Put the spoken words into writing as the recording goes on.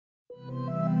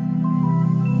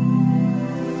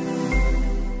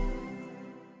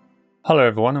Hello,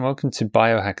 everyone, and welcome to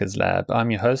Biohackers Lab.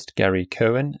 I'm your host, Gary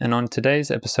Cohen, and on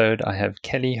today's episode, I have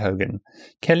Kelly Hogan.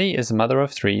 Kelly is a mother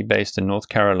of three based in North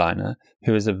Carolina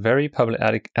who is a very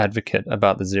public advocate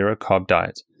about the zero-carb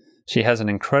diet. She has an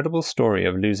incredible story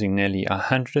of losing nearly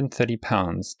 130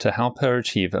 pounds to help her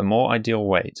achieve a more ideal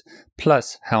weight,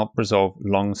 plus help resolve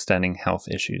long-standing health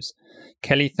issues.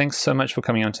 Kelly, thanks so much for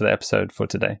coming onto the episode for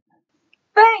today.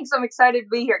 Thanks. I'm excited to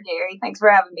be here, Gary. Thanks for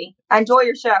having me. I enjoy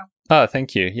your show. Oh,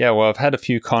 thank you. Yeah, well, I've had a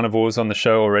few carnivores on the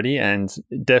show already, and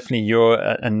definitely you're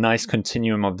a nice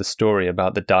continuum of the story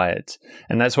about the diet.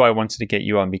 And that's why I wanted to get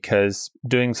you on, because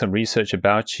doing some research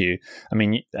about you, I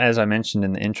mean, as I mentioned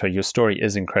in the intro, your story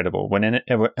is incredible.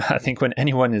 I think when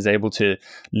anyone is able to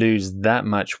lose that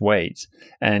much weight,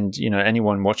 and, you know,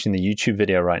 anyone watching the YouTube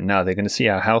video right now, they're going to see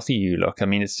how healthy you look. I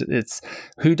mean, it's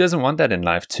who doesn't want that in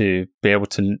life, to be able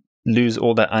to lose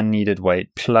all that unneeded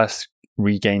weight plus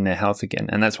regain their health again.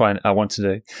 And that's why I wanted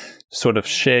to sort of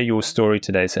share your story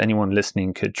today, so anyone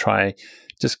listening could try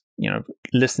just, you know,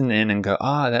 listen in and go,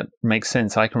 that makes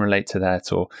sense, I can relate to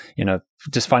that, or, you know,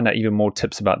 just find out even more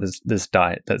tips about this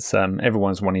diet that's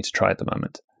everyone's wanting to try at the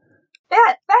moment.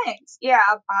 Yeah, thanks. Yeah,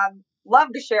 I'd love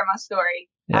to share my story.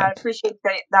 Yeah. I appreciate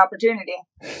the opportunity.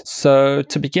 So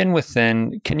to begin with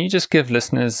then, can you just give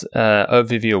listeners an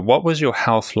overview of what was your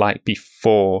health like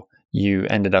before you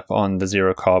ended up on the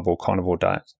zero-carb or carnivore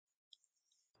diet?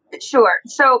 Sure.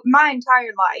 So my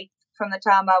entire life, from the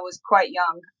time I was quite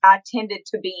young, I tended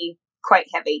to be quite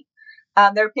heavy.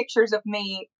 There are pictures of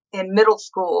me in middle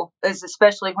school,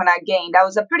 especially when I gained. I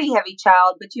was a pretty heavy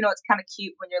child, but you know, it's kind of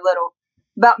cute when you're little.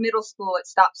 About middle school, it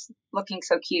stops looking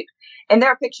so cute. And there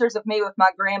are pictures of me with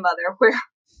my grandmother where,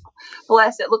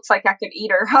 bless, it looks like I could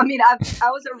eat her. I mean,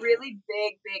 I was a really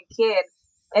big kid,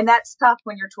 and that's tough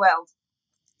when you're 12.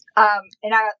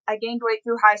 And I gained weight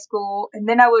through high school, and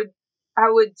then I would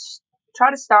try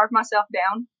to starve myself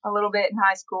down a little bit in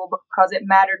high school because it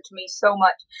mattered to me so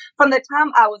much. From the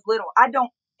time I was little, I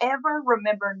don't ever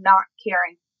remember not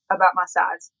caring about my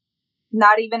size,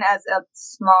 not even as a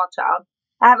small child.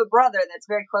 I have a brother that's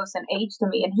very close in age to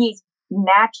me, and he's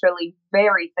naturally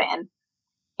very thin,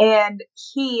 and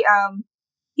he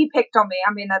picked on me.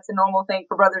 I mean, that's a normal thing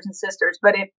for brothers and sisters,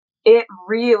 but it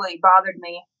really bothered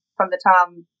me from the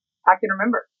time I can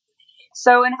remember.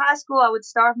 So in high school, I would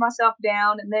starve myself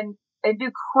down and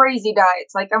do crazy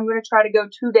diets. Like, I'm going to try to go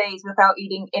 2 days without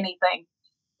eating anything.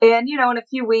 And, you know, in a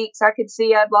few weeks, I could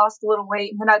see I'd lost a little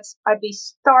weight, and then I'd be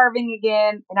starving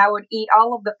again, and I would eat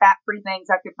all of the fat-free things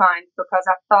I could find, because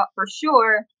I thought for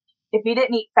sure if you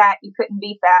didn't eat fat, you couldn't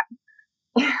be fat.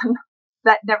 And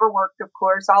that never worked, of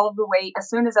course. All of the weight,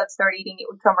 as soon as I'd start eating, it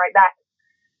would come right back.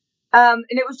 And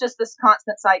it was just this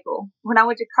constant cycle. When I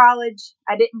went to college,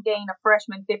 I didn't gain a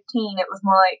freshman 15. It was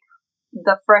more like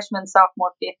the freshman,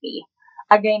 sophomore 50.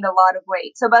 I gained a lot of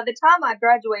weight. So by the time I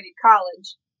graduated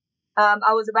college,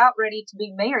 I was about ready to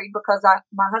be married, because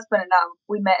my husband and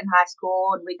we met in high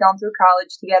school, and we'd gone through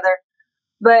college together.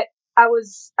 But I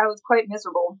was quite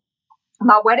miserable.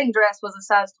 My wedding dress was a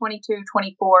size 22,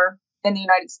 24 in the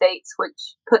United States, which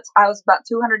I was about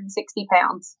 260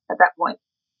 pounds at that point.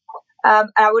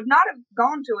 I would not have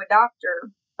gone to a doctor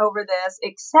over this,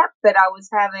 except that I was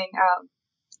having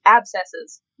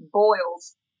abscesses,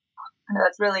 boils. I know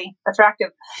that's really attractive.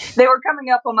 They were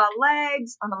coming up on my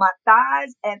legs, on my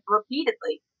thighs, and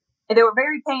repeatedly. And they were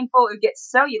very painful. It would get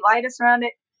cellulitis around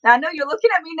it. Now, I know you're looking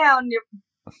at me now, and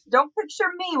don't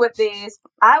picture me with these.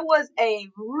 I was a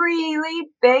really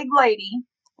big lady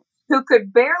who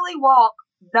could barely walk,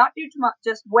 not due to my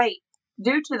just weight,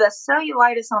 due to the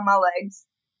cellulitis on my legs.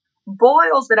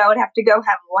 Boils that I would have to go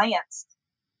have lanced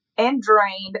and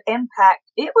drained and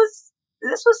packed.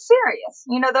 This was serious.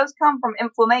 You know, those come from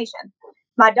inflammation.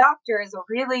 My doctor is a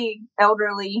really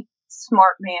elderly,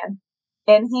 smart man.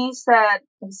 And he sat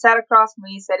across from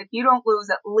me, he said, if you don't lose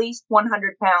at least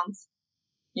 100 pounds,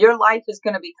 your life is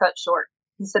going to be cut short.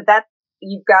 He said,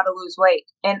 you've got to lose weight.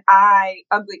 And I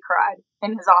ugly cried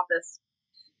in his office,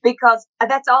 because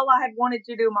that's all I had wanted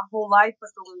to do my whole life,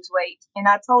 was to lose weight. And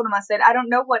I told him, I said, I don't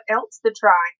know what else to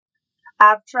try.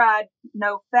 I've tried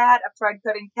no fat. I've tried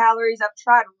cutting calories. I've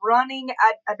tried running.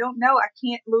 I don't know. I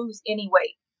can't lose any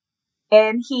weight.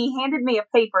 And he handed me a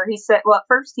paper. He said, well, at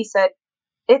first he said,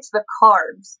 it's the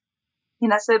carbs.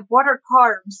 And I said, what are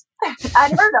carbs?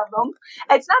 I'd heard of them.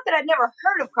 It's not that I'd never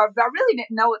heard of carbs, but I really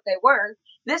didn't know what they were.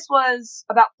 This was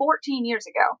about 14 years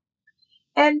ago.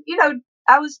 And, you know,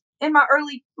 I was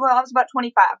about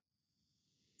 25.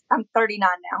 I'm 39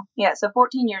 now. Yeah, so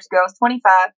 14 years ago, I was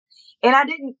 25. And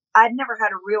I'd never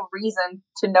had a real reason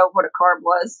to know what a carb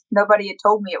was. Nobody had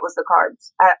told me it was the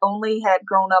carbs. I only had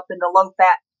grown up in the low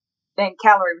fat and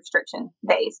calorie restriction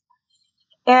days.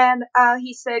 And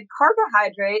he said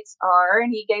carbohydrates are,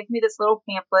 and he gave me this little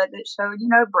pamphlet that showed,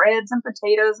 breads and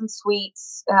potatoes and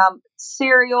sweets,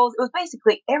 cereals. It was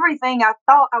basically everything I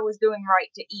thought I was doing right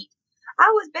to eat.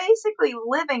 I was basically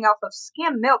living off of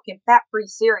skim milk and fat-free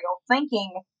cereal,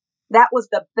 thinking that was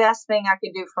the best thing I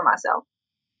could do for myself.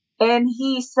 And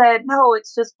he said, no,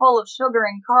 it's just full of sugar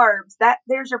and carbs.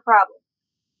 There's your problem.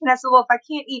 And I said, well, if I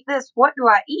can't eat this, what do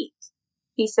I eat?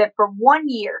 He said, for 1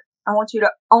 year, I want you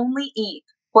to only eat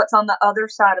what's on the other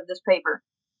side of this paper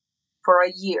for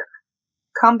a year.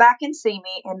 Come back and see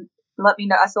me and let me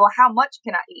know. I said, well, how much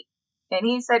can I eat? And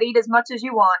he said, eat as much as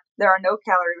you want. There are no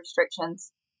calorie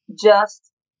restrictions.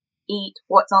 Just eat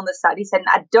what's on the side. He said, and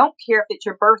I don't care if it's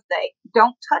your birthday.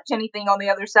 Don't touch anything on the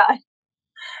other side.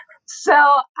 So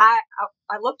I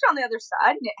looked on the other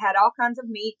side, and it had all kinds of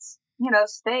meats,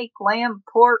 steak, lamb,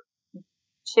 pork,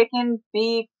 chicken,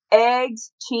 beef,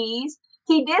 eggs, cheese.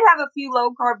 He did have a few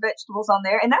low-carb vegetables on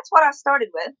there, and that's what I started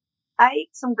with. I ate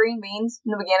some green beans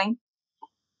in the beginning.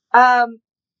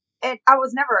 And I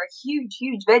was never a huge,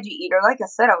 huge veggie eater. Like I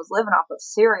said, I was living off of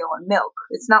cereal and milk.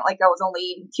 It's not like I was only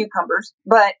eating cucumbers,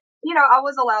 but, I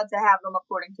was allowed to have them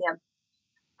according to him.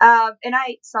 And I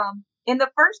ate some. In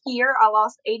the first year, I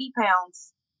lost 80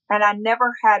 pounds, and I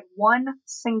never had one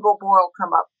single boil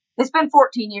come up. It's been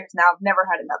 14 years now. I've never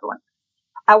had another one.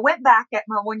 I went back at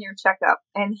my 1-year checkup,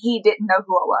 and he didn't know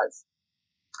who I was.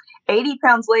 80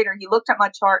 pounds later, he looked at my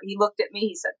chart. He looked at me.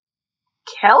 He said,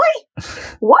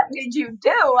 Kelly, what did you do?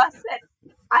 I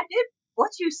said, I did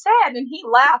what you said. And he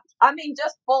laughed. I mean,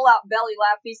 just full out belly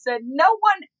laugh. He said, no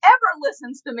one ever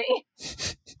listens to me.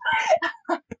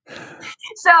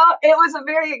 So it was a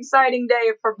very exciting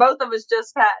day for both of us.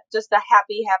 Just a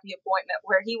happy appointment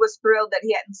where he was thrilled that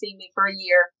he hadn't seen me for a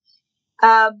year.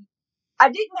 I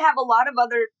didn't have a lot of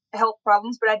other health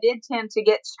problems, but I did tend to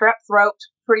get strep throat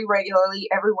pretty regularly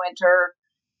every winter.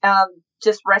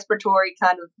 Just respiratory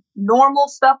kind of normal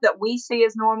stuff that we see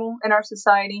as normal in our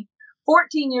society.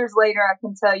 14 years later, I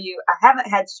can tell you, I haven't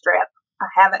had strep. I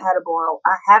haven't had a boil.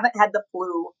 I haven't had the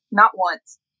flu, not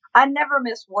once. I never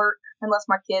miss work unless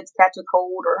my kids catch a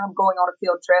cold or I'm going on a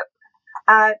field trip.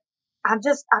 I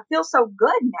feel so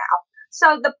good now.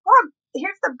 So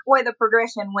here's the way the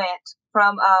progression went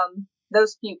from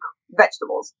those few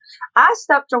vegetables. I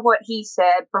stuck to what he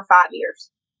said for 5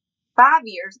 years. 5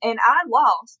 years, and I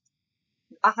lost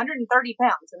 130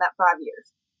 pounds in that 5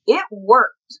 years. It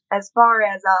worked as far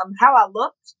as how I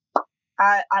looked.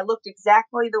 I looked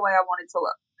exactly the way I wanted to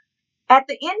look. At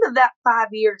the end of that 5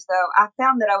 years, though, I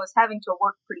found that I was having to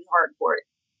work pretty hard for it.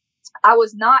 I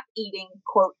was not eating,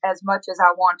 quote, as much as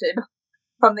I wanted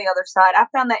from the other side. I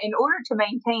found that in order to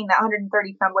maintain that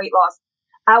 130-pound weight loss,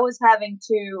 I was having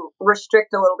to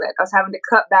restrict a little bit. I was having to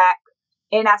cut back,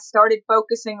 and I started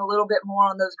focusing a little bit more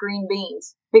on those green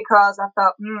beans because I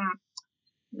thought,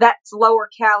 that's lower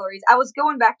calories. I was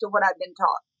going back to what I'd been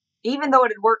taught, even though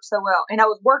it had worked so well. And I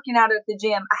was working out at the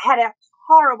gym. I had a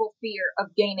horrible fear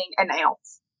of gaining an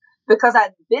ounce because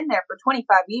I'd been there for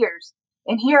 25 years.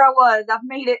 And here I was. I've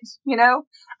made it,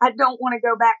 I don't want to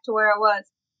go back to where I was.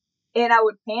 And I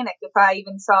would panic if I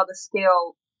even saw the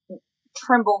scale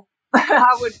tremble.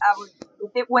 I would,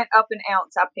 if it went up an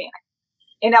ounce, I panicked.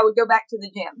 And I would go back to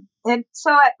the gym. And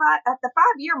so at the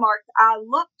 5-year mark, I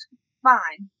looked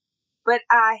fine. But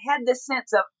I had this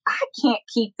sense of, I can't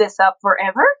keep this up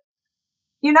forever.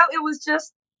 It was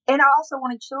just, and I also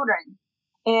wanted children.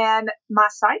 And my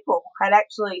cycle had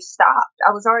actually stopped.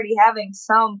 I was already having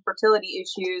some fertility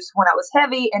issues when I was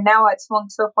heavy. And now I'd swung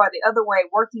so far the other way,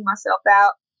 working myself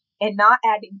out and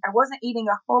I wasn't eating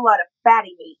a whole lot of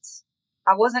fatty meats.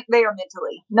 I wasn't there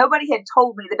mentally. Nobody had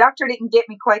told me. The doctor didn't get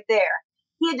me quite there.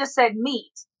 He had just said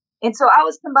meat. And so I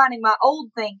was combining my old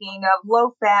thinking of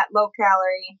low fat, low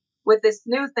calorie with this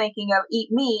new thinking of eat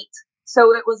meat.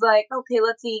 So it was like, okay,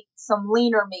 let's eat some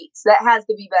leaner meats. That has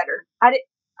to be better.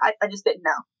 I just didn't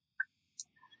know.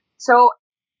 So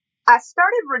I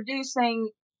started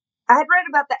reducing. I had read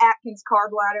about the Atkins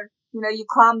carb ladder. You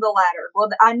climb the ladder. Well,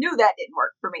 I knew that didn't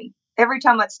work for me. Every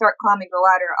time I'd start climbing the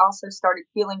ladder, I also started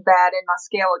feeling bad and my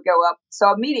scale would go up.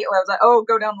 So immediately I was like, oh,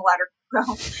 go down the ladder. Go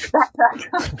back.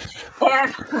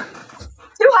 And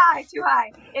too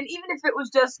high. And even if it was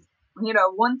just,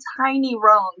 one tiny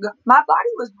rung, my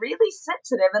body was really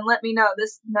sensitive and let me know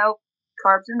no,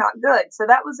 carbs are not good. So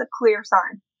that was a clear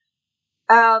sign.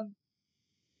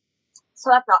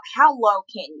 So I thought, how low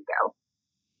can you go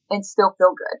and still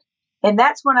feel good? And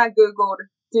that's when I Googled,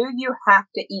 do you have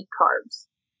to eat carbs?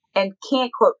 And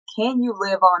can you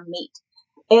live on meat?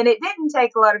 And it didn't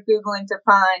take a lot of Googling to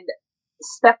find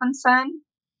Stephenson,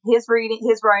 his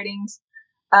writings,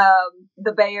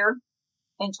 the bear,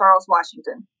 and Charles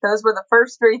Washington. Those were the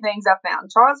first three things I found.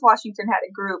 Charles Washington had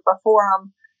a group, a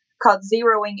forum called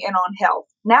Zeroing In on Health.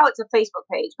 Now it's a Facebook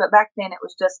page, but back then it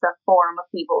was just a forum of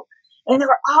people. And there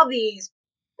were all these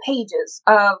pages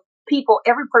of people.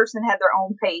 Every person had their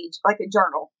own page, like a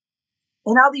journal.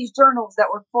 And all these journals that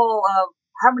were full of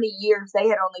how many years they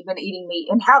had only been eating meat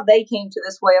and how they came to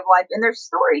this way of life. And their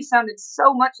stories sounded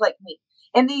so much like me.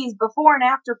 And these before and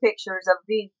after pictures of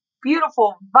these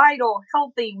beautiful, vital,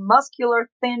 healthy, muscular,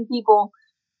 thin people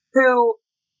who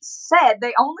said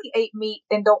they only ate meat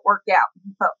and don't work out.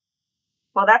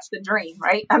 Well, that's the dream,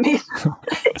 right? I mean,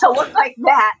 to look like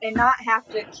that and not have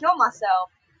to kill myself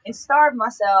and starve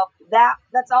myself,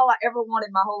 that's all I ever wanted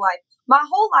my whole life. My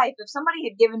whole life, if somebody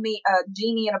had given me a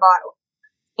genie in a bottle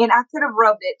and I could have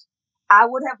rubbed it, I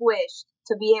would have wished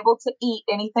to be able to eat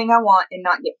anything I want and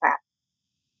not get fat.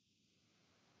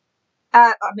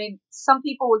 I mean, some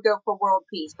people would go for world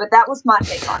peace, but that was my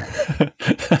take on it.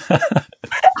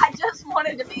 I just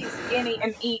wanted to be skinny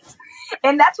and eat.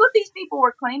 And that's what these people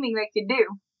were claiming they could do.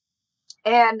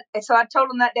 And so I told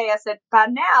them that day, I said, by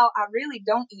now, I really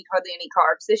don't eat hardly any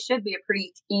carbs. This should be a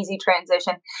pretty easy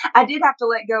transition. I did have to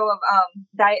let go of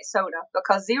diet soda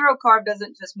because zero carb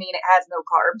doesn't just mean it has no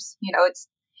carbs. You know,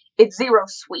 it's zero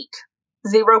sweet,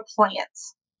 zero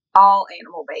plants, all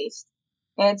animal based.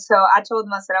 And so I told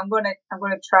them, I said, I'm going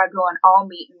to try going all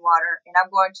meat and water, and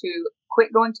I'm going to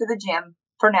quit going to the gym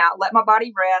for now. Let my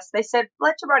body rest. They said,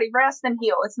 let your body rest and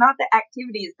heal. It's not that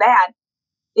activity is bad.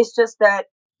 It's just that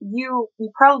you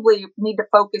probably need to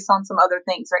focus on some other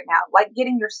things right now, like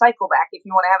getting your cycle back if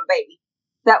you want to have a baby.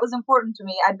 That was important to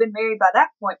me. I'd been married by that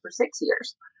point for 6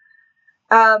 years.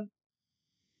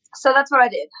 So that's what I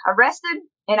did. I rested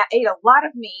and I ate a lot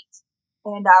of meat,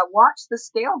 and I watched the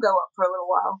scale go up for a little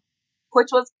while, which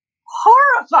was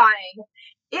horrifying.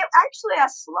 I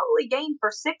slowly gained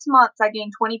for 6 months. I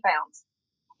gained 20 pounds,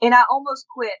 and I almost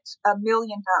quit a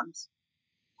million times.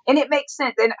 And it makes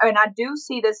sense. And I do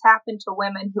see this happen to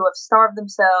women who have starved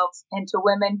themselves and to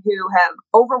women who have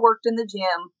overworked in the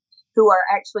gym, who are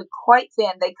actually quite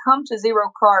thin. They come to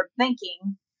zero carb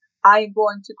thinking, I am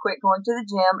going to quit going to the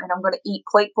gym and I'm going to eat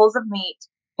platefuls of meat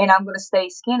and I'm going to stay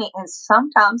skinny. And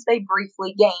sometimes they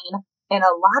briefly gain. And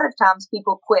a lot of times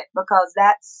people quit because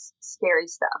that's scary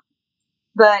stuff.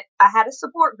 But I had a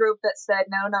support group that said,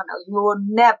 no, you will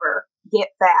never get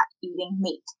fat eating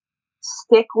meat.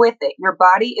 Stick with it. Your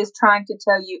body is trying to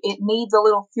tell you it needs a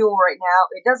little fuel right now.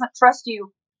 It doesn't trust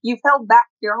you. You've held back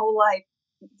your whole life.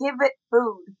 Give it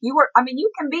food. You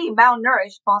can be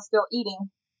malnourished while still eating,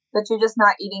 but you're just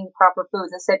not eating proper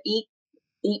foods. I said, eat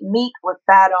meat with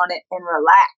fat on it and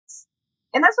relax.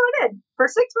 And that's what I did. For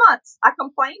 6 months, I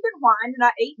complained and whined and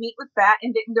I ate meat with fat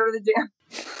and didn't go to the gym.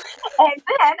 And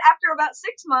then after about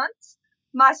 6 months,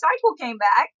 my cycle came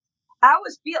back. I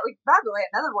was feeling, by the way,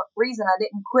 another reason I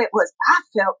didn't quit was I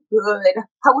felt good.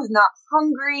 I was not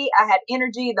hungry. I had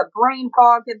energy. The brain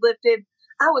fog had lifted.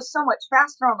 I was so much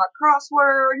faster on my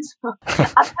crosswords.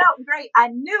 I felt great. I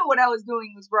knew what I was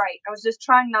doing was right. I was just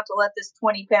trying not to let this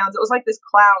 20 pounds, it was like this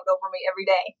cloud over me every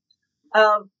day.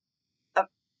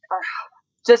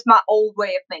 Just my old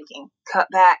way of thinking. Cut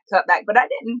back. But I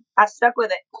didn't. I stuck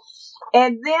with it.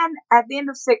 And then at the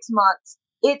end of 6 months,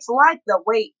 it's like the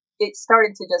weight, it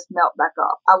started to just melt back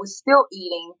off. I was still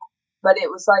eating, but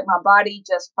it was like my body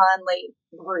just finally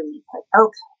breathed. Like,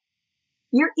 okay,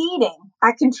 you're eating.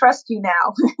 I can trust you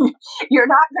now. You're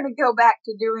not going to go back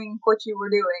to doing what you were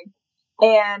doing.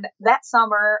 And that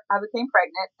summer, I became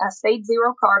pregnant. I stayed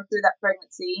zero carb through that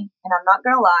pregnancy. And I'm not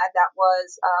going to lie, that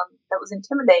was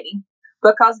intimidating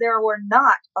because there were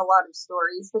not a lot of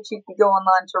stories that you could go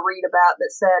online to read about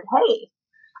that said, hey,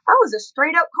 I was a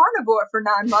straight up carnivore for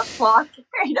 9 months while I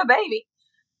carried a baby.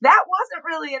 That wasn't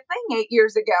really a thing 8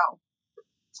 years ago.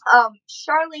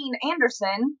 Charlene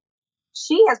Anderson,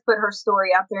 she has put her story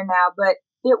out there now, but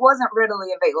it wasn't readily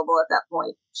available at that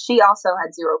point. She also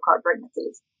had zero carb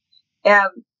pregnancies.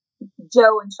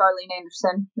 Joe and Charlene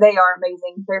Anderson, they are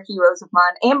amazing. They're heroes of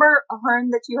mine. Amber Ahern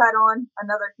that you had on,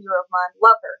 another hero of mine.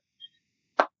 Love her.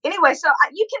 Anyway, so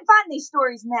you can find these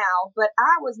stories now, but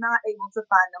I was not able to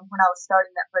find them when I was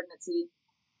starting that pregnancy.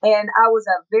 And I was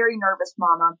a very nervous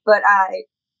mama, but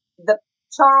the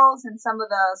Charles and some of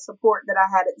the support that I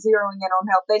had at Zeroing In on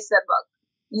Health, they said, look,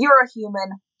 you're a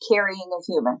human carrying a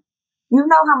human. You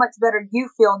know how much better you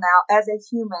feel now as a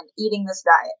human eating this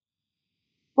diet.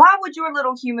 Why would your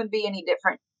little human be any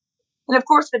different? And of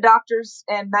course, the doctors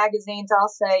and magazines all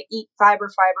say, eat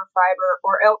fiber,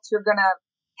 or else you're going to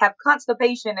have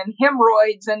constipation and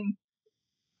hemorrhoids, and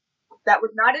that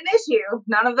was not an issue.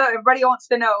 Everybody wants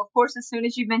to know. Of course, as soon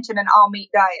as you mention an all meat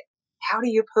diet, how do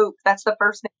you poop? That's the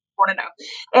first thing want to know.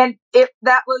 And if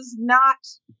that was not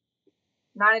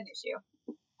an issue.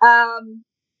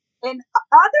 And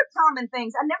other common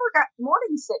things, I never got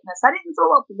morning sickness. I didn't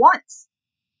throw up once.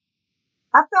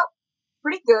 I felt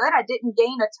pretty good. I didn't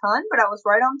gain a ton, but I was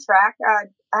right on track. I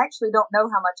actually don't know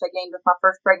how much I gained with my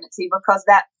first pregnancy because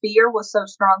that fear was so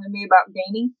strong in me about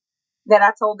gaining that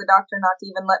I told the doctor not to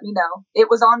even let me know. It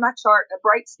was on my chart, a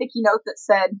bright sticky note that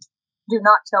said, "Do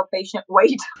not tell patient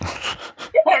weight."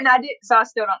 And I did, so I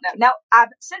still don't know. Now,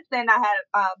 since then I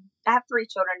have 3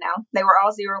 children now. They were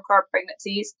all zero-carb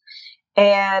pregnancies,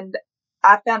 and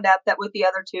I found out that with the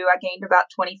other 2, I gained about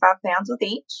 25 pounds with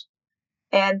each,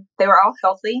 and they were all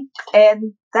healthy,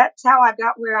 and that's how I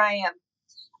got where I am.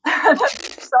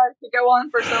 Sorry to go on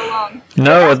for so long.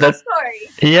 No, that's my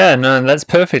story. Yeah, no, that's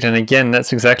perfect. And again,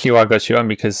 that's exactly why I got you on,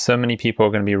 because so many people are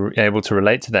going to be able to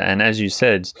relate to that. And as you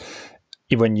said,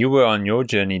 when you were on your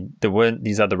journey, there weren't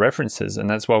these other references. And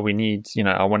that's why we need,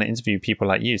 I want to interview people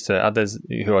like you, so others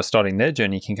who are starting their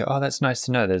journey can go, oh, that's nice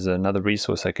to know. There's another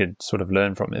resource I could sort of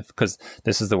learn from it, because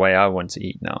this is the way I want to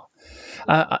eat now.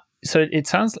 So it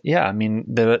sounds, I mean,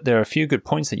 there are a few good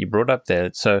points that you brought up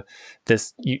there. So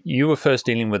you were first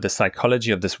dealing with the psychology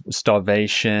of this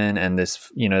starvation and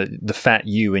this, the fat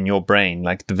you in your brain,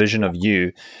 like the vision of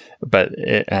you,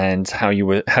 and how you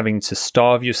were having to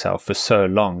starve yourself for so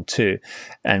long too,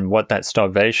 and what that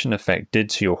starvation effect did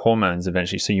to your hormones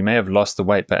eventually. So you may have lost the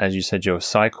weight, but as you said, your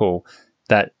cycle,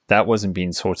 that wasn't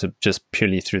being sorted just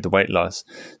purely through the weight loss.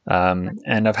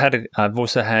 And I've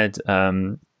also had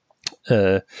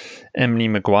Emily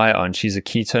McGuire on. She's a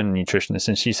keto nutritionist,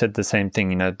 and she said the same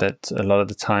thing, that a lot of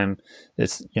the time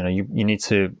it's, you need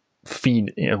to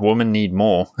feed a woman need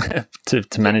more to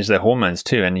manage their hormones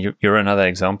too, and you're another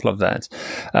example of that.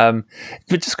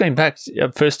 But just going back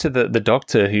first to the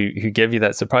doctor who gave you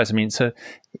that surprise, I mean, so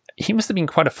he must have been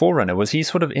quite a forerunner. Was he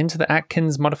sort of into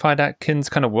the modified Atkins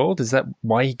kind of world? Is that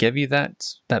why he gave you that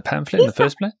pamphlet in the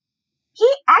first place? He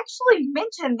actually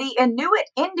mentioned the Inuit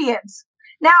Indians.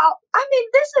 Now, I mean,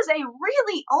 this is a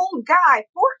really old guy,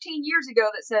 14 years ago,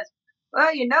 that says,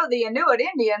 well, the Inuit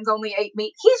Indians only ate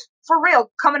meat. He's, for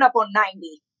real, coming up on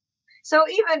 90. So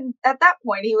even at that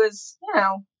point, he was,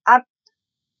 I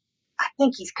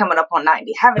think he's coming up on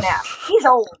 90. Haven't asked. He's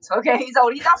old, okay? He's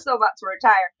old. He's also about to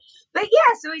retire. But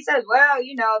yeah, so he says, well,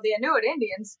 the Inuit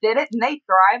Indians did it, and they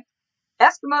thrived.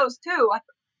 Eskimos, too.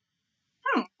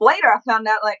 Later, I found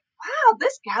out, wow,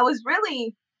 this guy was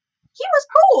really... he was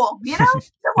cool,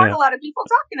 there weren't a lot of people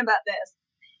talking about this.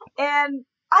 And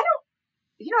I don't,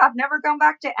 I've never gone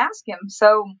back to ask him.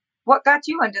 So what got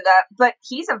you into that? But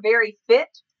he's a very fit,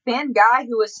 thin guy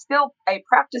who is still a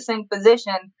practicing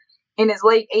physician in his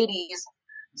late 80s.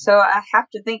 So I have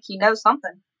to think he knows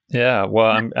something. Yeah.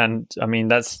 Well, and I mean,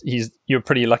 you're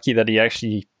pretty lucky that he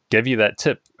actually gave you that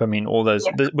tip. I mean, all those,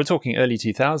 we're talking early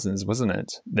 2000s, wasn't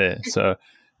it? There. So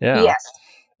yeah. Yes.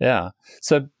 Yeah.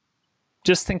 So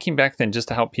just thinking back then, just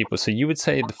to help people, so you would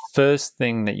say the first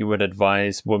thing that you would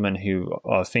advise women who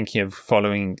are thinking of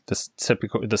following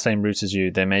the same route as you,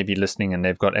 they may be listening and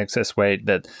they've got excess weight,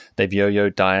 that they've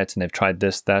yo-yo diet and they've tried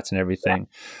this, that, and everything,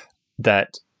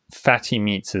 that fatty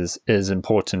meats is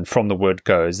important from the word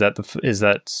go. Is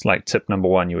that like tip number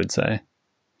 1, you would say?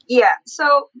 Yeah.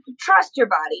 So trust your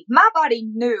body. My body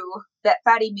knew that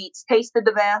fatty meats tasted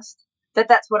the best,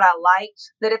 that's what I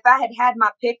liked, that if I had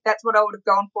my pick, that's what I would have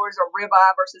gone for, is a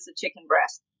ribeye versus a chicken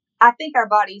breast. I think our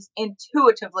bodies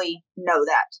intuitively know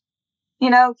that.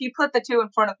 If you put the two in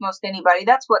front of most anybody,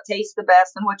 that's what tastes the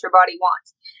best and what your body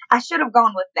wants. I should have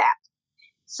gone with that.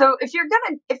 So if you're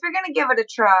gonna give it a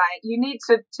try, you need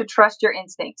to trust your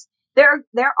instincts. There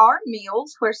are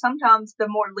meals where sometimes the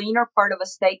more leaner part of a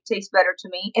steak tastes better to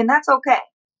me, and that's okay.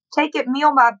 Take it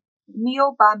meal by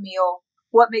meal.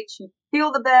 What makes you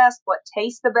feel the best? What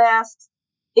tastes the best?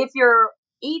 If you're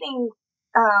eating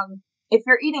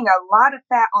a lot of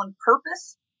fat on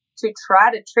purpose to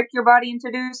try to trick your body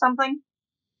into doing something,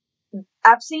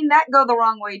 I've seen that go the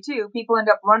wrong way too. People end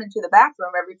up running to the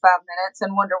bathroom every 5 minutes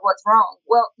and wonder what's wrong.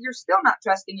 Well, you're still not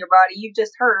trusting your body. You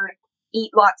just heard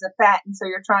eat lots of fat, and so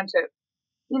you're trying to,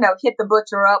 hit the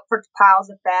butcher up for piles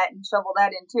of fat and shovel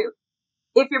that in too.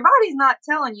 If your body's not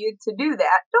telling you to do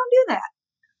that, don't do that.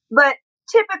 But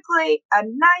typically, a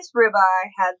nice ribeye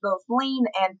has both lean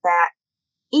and fat.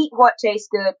 Eat what tastes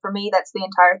good. For me, that's the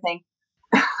entire thing,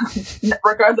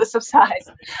 regardless of size.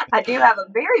 I do have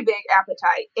a very big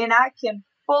appetite, and I can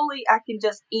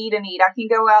just eat and eat. I can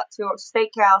go out to a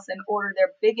steakhouse and order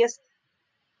their biggest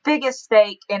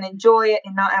steak and enjoy it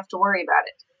and not have to worry about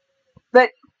it.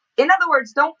 But in other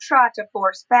words, don't try to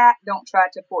force fat. Don't try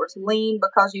to force lean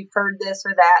because you've heard this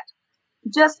or that.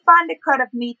 Just find a cut of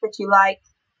meat that you like.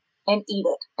 and eat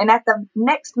it. And at the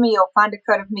next meal, find a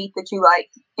cut of meat that you like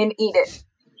and eat it.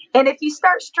 And if you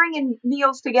start stringing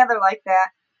meals together like that,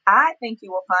 I think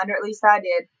you will find, or at least I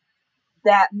did,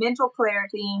 that mental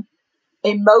clarity,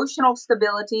 emotional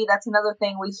stability. That's another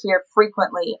thing we hear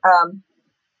frequently.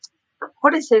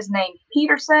 What is his name?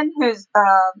 Peterson, who's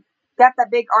got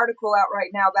that big article out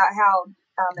right now about how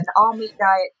an all meat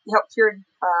diet helps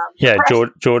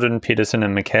cure Jordan Peterson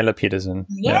and Michaela Peterson.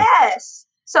 Yes.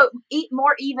 So eat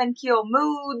more even keel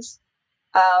moods.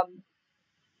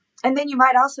 And then you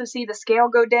might also see the scale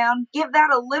go down. Give that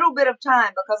a little bit of time,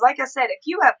 because like I said, if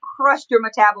you have crushed your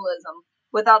metabolism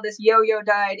with all this yo-yo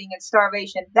dieting and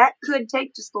starvation, that could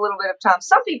take just a little bit of time.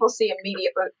 Some people see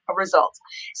immediate results,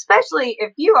 especially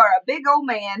if you are a big old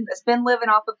man that's been living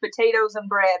off of potatoes and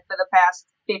bread for the past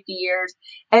 50 years,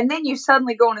 and then you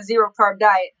suddenly go on a zero-carb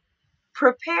diet.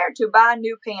 Prepare to buy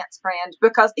new pants, friend,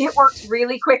 because it works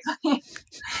really quickly.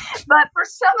 But for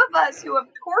some of us who have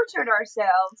tortured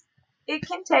ourselves, it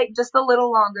can take just a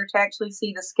little longer to actually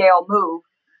see the scale move.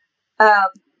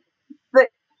 But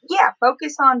yeah,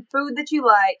 focus on food that you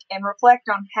like and reflect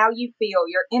on how you feel,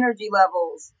 your energy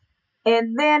levels.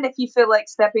 And then if you feel like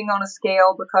stepping on a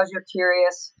scale because you're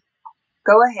curious,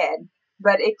 go ahead.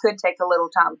 But it could take a little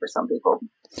time for some people.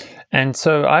 And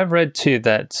so I've read too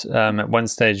that at one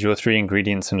stage your 3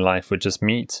 ingredients in life were just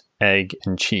meat, egg,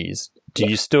 and cheese. Do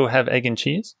you still have egg and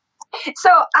cheese?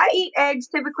 So I eat eggs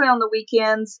typically on the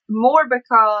weekends, more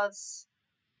because,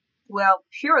 well,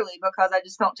 purely because I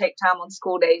just don't take time on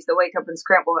school days to wake up and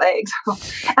scramble eggs.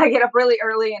 I get up really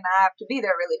early and I have to be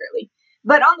there really early.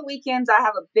 But on the weekends, I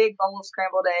have a big bowl of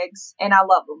scrambled eggs, and I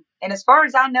love them. And as far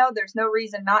as I know, there's no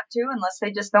reason not to, unless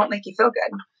they just don't make you feel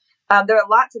good. There are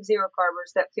lots of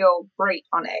zero-carbers that feel great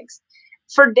on eggs.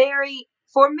 For dairy,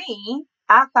 for me,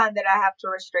 I find that I have to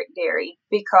restrict dairy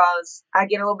because I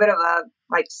get a little bit of a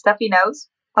stuffy nose.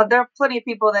 There are plenty of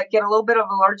people that get a little bit of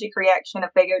allergic reaction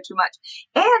if they go too much.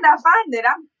 And I find that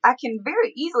I can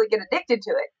very easily get addicted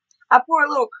to it. I pour a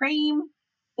little cream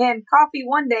in coffee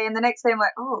one day, and the next day I'm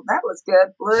like, oh, that was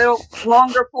good. Little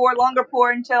longer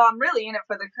pour until I'm really in it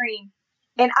for the cream.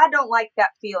 And I don't like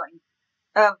that feeling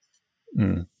of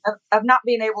not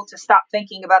being able to stop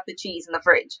thinking about the cheese in the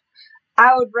fridge.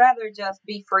 I would rather just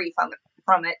be free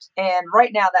from it. And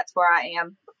right now, that's where I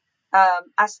am.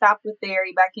 I stopped with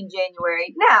dairy back in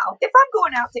January. Now, if I'm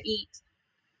going out to eat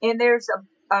and there's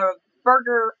a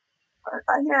burger,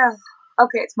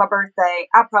 okay, it's my birthday,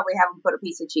 I probably haven't put a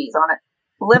piece of cheese on it.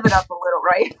 Live it up a little,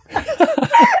 right?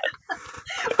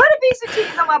 Put a piece of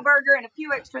cheese on my burger and a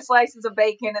few extra slices of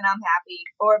bacon and I'm happy.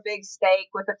 Or a big steak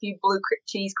with a few blue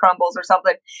cheese crumbles or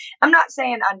something. I'm not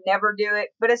saying I never do it,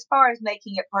 but as far as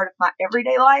making it part of my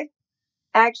everyday life,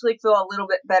 I actually feel a little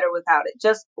bit better without it.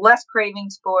 Just less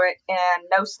cravings for it and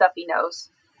no stuffy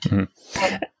nose.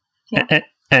 Mm-hmm.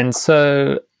 And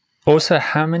so also,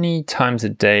 how many times a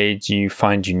day do you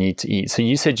find you need to eat? So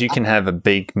you said you can have a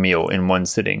big meal in one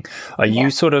sitting. Are you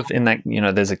sort of in that,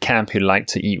 there's a camp who like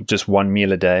to eat just one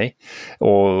meal a day,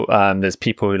 or there's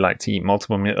people who like to eat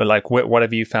multiple meals? Like what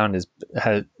have you found is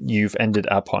how you've ended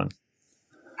up on?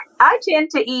 I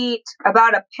tend to eat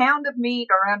about a pound of meat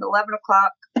around 11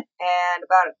 o'clock and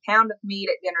about a pound of meat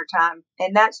at dinner time.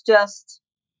 And that's just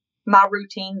my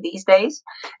routine these days.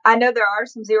 I know there are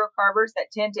some zero-carbers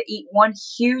that tend to eat one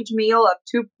huge meal of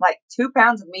 2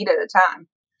 pounds of meat at a time.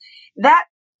 That,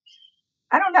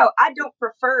 I don't know. I don't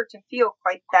prefer to feel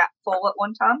quite that full at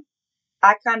one time.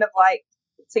 I kind of like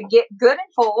to get good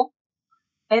and full,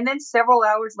 and then several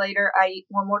hours later, I eat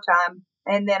one more time,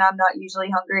 and then I'm not usually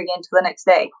hungry again till the next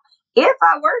day. If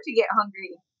I were to get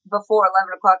hungry before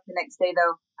 11 o'clock the next day,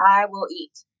 though, I will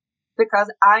eat.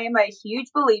 Because I am a huge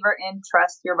believer in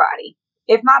trust your body.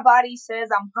 If my body says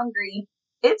I'm hungry,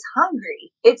 it's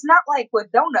hungry. It's not like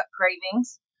with donut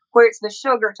cravings, where it's the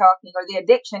sugar talking or the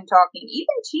addiction talking.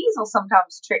 Even cheese will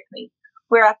sometimes trick me,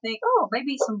 where I think, oh,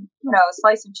 maybe some, a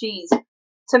slice of cheese.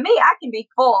 To me, I can be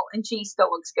full and cheese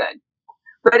still looks good.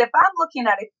 But if I'm looking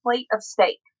at a plate of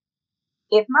steak,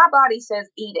 if my body says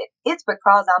eat it, it's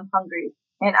because I'm hungry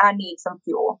and I need some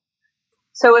fuel.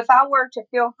 So if I were to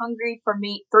feel hungry for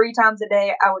meat 3 times a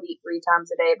day, I would eat 3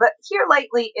 times a day. But here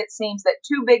lately, it seems that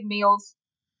 2 big meals,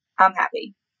 I'm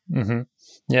happy. Mm-hmm.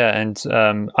 Yeah, and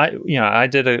I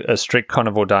did a strict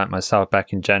carnivore diet myself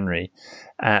back in January,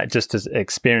 just to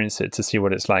experience it, to see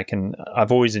what it's like. And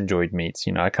I've always enjoyed meats.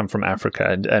 I come from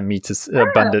Africa, and meat is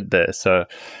abundant there. So,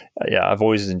 I've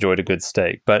always enjoyed a good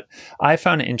steak. But I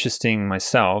found it interesting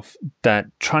myself that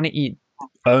trying to eat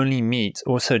only meat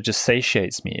also just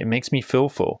satiates me. It makes me feel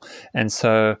full. And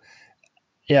so,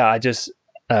 I just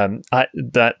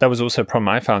that was also a problem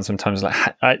I found sometimes.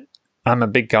 Like I'm a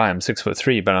big guy, I'm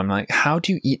 6'3", but I'm like, how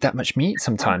do you eat that much meat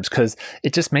sometimes? Because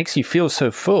it just makes you feel so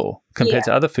full compared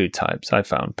to other food types, I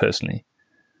found personally.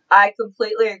 I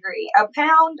completely agree. A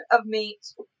pound of meat,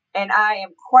 and I am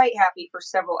quite happy for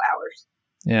several hours.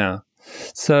 Yeah.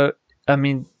 So, I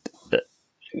mean,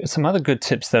 some other good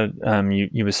tips that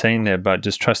you were saying there about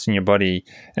just trusting your body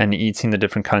and eating the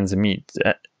different kinds of meat.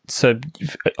 So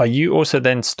are you also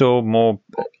then still more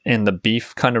in the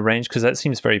beef kind of range? Because that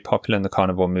seems very popular in the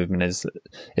carnivore movement.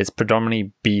 It's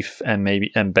predominantly beef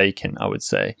and bacon, I would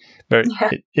say. But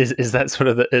is that sort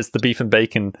of is the beef and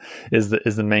bacon is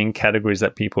the main categories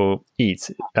that people eat?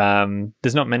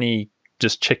 There's not many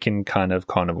just chicken kind of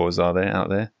carnivores, are there, out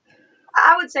there?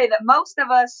 I would say that most of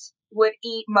us would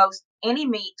eat most any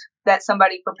meat that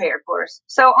somebody prepared for us.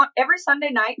 So on every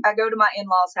Sunday night, I go to my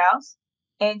in-laws' house,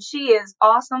 and she is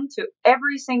awesome to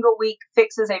every single week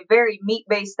fixes a very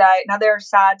meat-based diet. Now, there are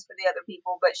sides for the other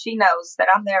people, but she knows that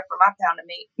I'm there for my pound of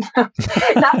meat.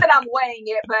 Not that I'm weighing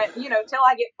it, but, till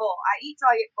I get full. I eat till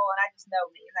I get full, and I just know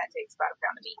me, and that takes about a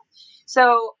pound of meat.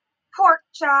 So pork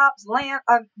chops, lamb,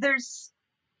 there's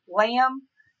lamb,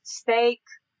 steak,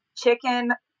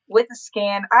 chicken, with a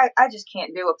skin. I just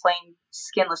can't do a plain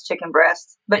skinless chicken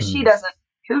breast, but she doesn't.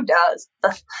 Who does?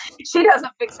 She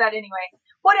doesn't fix that anyway.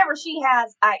 Whatever she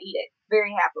has, I eat it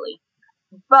very happily.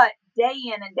 But day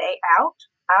in and day out,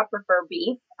 I prefer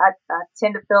beef. I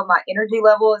tend to feel my energy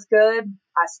level is good.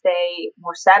 I stay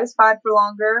more satisfied for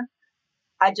longer.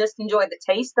 I just enjoy the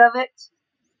taste of it.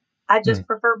 I just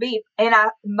prefer beef. And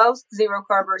most zero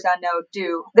carbers I know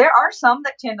do. There are some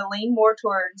that tend to lean more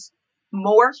towards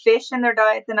more fish in their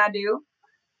diet than I do.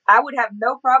 I would have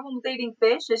no problem with eating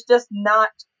fish. It's just not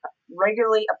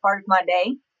regularly a part of my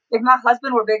day. If my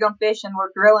husband were big on fish and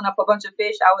we're grilling up a bunch of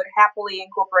fish, I would happily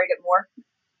incorporate it more.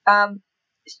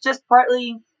 It's just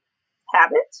partly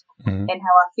habit and how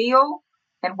I feel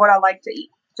and what I like to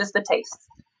eat, just the taste.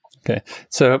 Okay.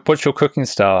 So what's your cooking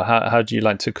style? How do you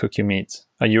like to cook your meat?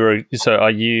 Are you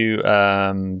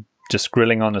just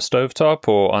grilling on a stovetop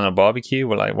or on a barbecue?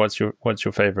 Or like what's your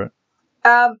favorite?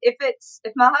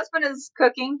 If my husband is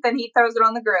cooking, then he throws it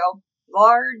on the grill,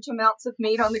 large amounts of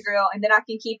meat on the grill, and then I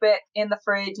can keep it in the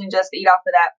fridge and just eat off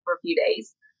of that for a few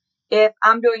days. If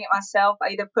I'm doing it myself, I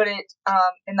either put it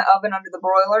in the oven under the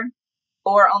broiler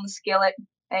or on the skillet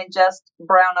and just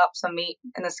brown up some meat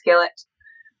in the skillet.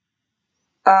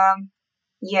 I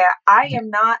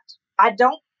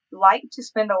don't like to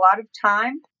spend a lot of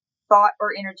time, thought,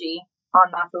 or energy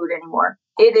on my food anymore.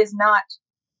 It is not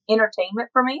entertainment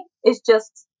for me. It's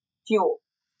just fuel.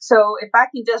 So if I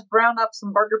can just brown up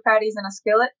some burger patties in a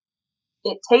skillet,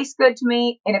 it tastes good to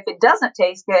me. And if it doesn't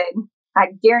taste good, I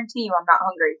guarantee you I'm not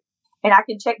hungry. And I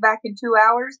can check back in 2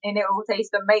 hours and it will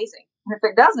taste amazing. And if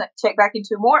it doesn't, check back in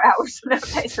 2 more hours and it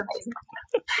will taste amazing.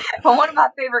 But one of my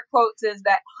favorite quotes is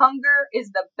that hunger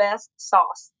is the best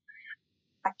sauce.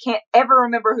 I can't ever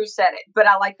remember who said it, but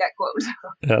I like that quote.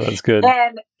 Yeah, that's good.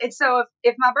 And so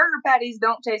if my burger patties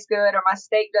don't taste good or my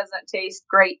steak doesn't taste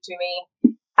great to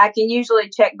me, I can usually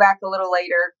check back a little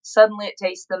later. Suddenly it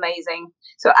tastes amazing.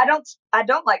 So I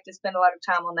don't like to spend a lot of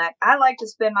time on that. I like to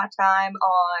spend my time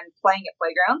on playing at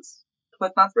playgrounds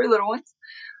with my 3 little ones,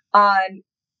 on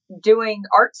doing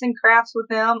arts and crafts with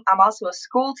them. I'm also a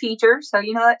school teacher, so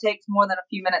that takes more than a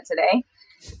few minutes a day.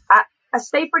 I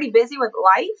stay pretty busy with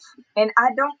life, and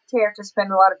I don't care to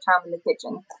spend a lot of time in the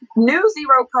kitchen. New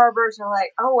zero carbers are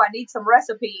like, oh, I need some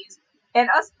recipes. And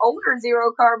us older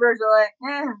zero carbers are like,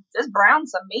 just brown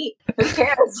some meat. Who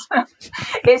cares?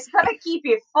 It's going to keep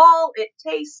you full. It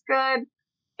tastes good,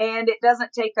 and it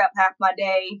doesn't take up half my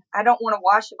day. I don't want to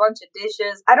wash a bunch of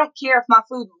dishes. I don't care if my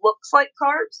food looks like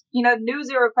carbs. New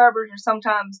zero carbers are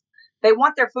sometimes, they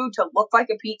want their food to look like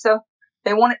a pizza.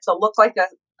 They want it to look like a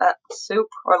soup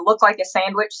or look like a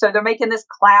sandwich. So they're making this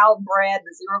cloud bread,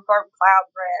 the zero carb cloud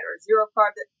bread or zero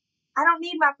carb. I don't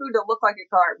need my food to look like a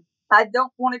carb. I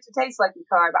don't want it to taste like a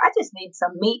carb. I just need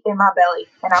some meat in my belly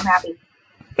and I'm happy.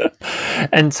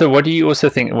 And so what do you also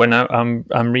think when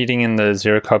I'm reading in the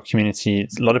zero carb community,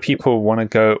 a lot of people want to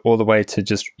go all the way to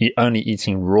just only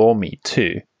eating raw meat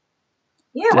too.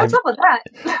 Yeah, what's up with that?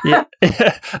 Yeah,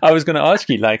 I was going to ask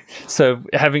you,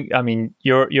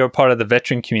 you're part of the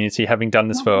veteran community, having done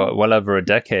this for well over a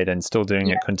decade and still doing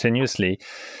it continuously.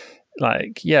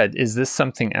 Is this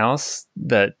something else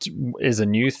that is a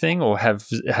new thing, or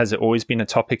has it always been a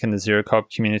topic in the zero carb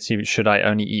community? Should I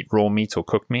only eat raw meat or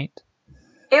cooked meat?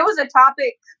 It was a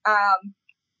topic. I've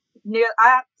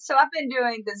been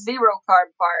doing the zero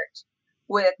carb part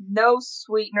with no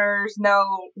sweeteners,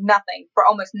 no nothing for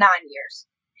almost 9 years.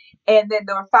 And then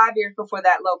there were 5 years before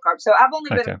that low carb. So I've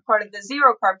only been a part of the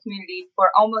zero carb community for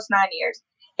almost 9 years.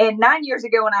 And 9 years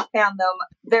ago when I found them,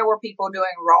 there were people doing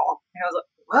raw. And I was like,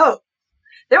 whoa.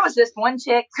 There was just one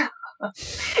chick.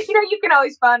 You can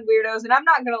always find weirdos. And I'm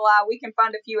not going to lie, we can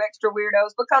find a few extra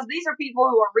weirdos because these are people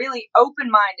who are really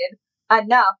open-minded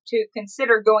enough to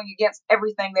consider going against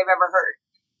everything they've ever heard.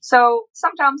 So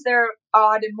sometimes they're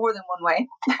odd in more than one way.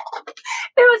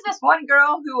 There was this one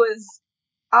girl who was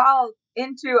all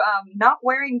into not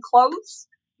wearing clothes,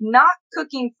 not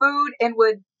cooking food, and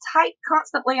would type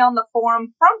constantly on the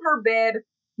forum from her bed,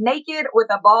 naked with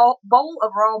a bowl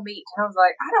of raw meat. And I was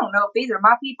like, I don't know if these are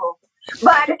my people.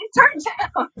 But it turns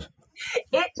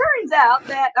out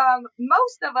that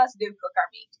most of us do cook our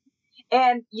meat.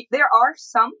 And there are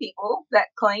some people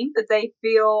that claim that they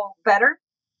feel better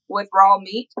with raw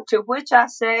meat, to which I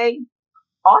say,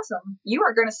 awesome, you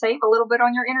are going to save a little bit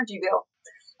on your energy bill.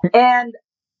 And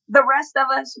the rest of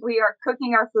us, we are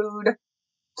cooking our food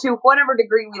to whatever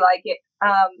degree we like it.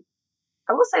 I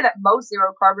will say that most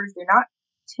zero carbers do not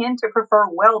tend to prefer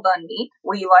well done meat.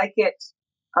 We like it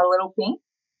a little pink.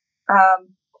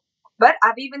 But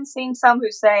I've even seen some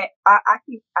who say, I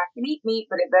can eat meat,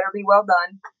 but it better be well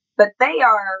done. But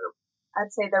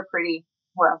I'd say they're pretty,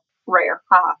 well, rare.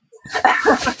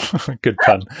 Good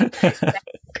pun.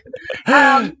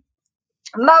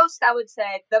 Most, I would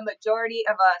say, the majority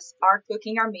of us are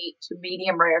cooking our meat to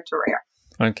medium rare to rare.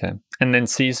 Okay. And then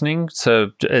seasoning?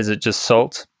 So is it just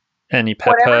salt, any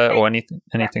pepper, or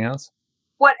anything else?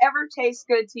 Whatever tastes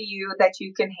good to you that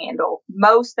you can handle.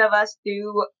 Most of us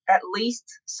do at least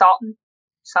salt and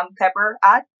some pepper.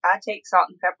 I take salt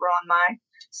and pepper on my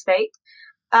steak.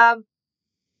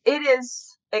 It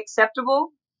is acceptable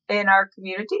in our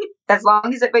community, as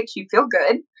long as it makes you feel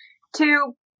good,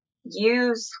 to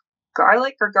use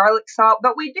garlic or garlic salt.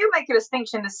 But we do make a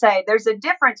distinction to say there's a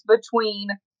difference between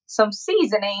some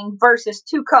seasoning versus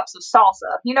 2 cups of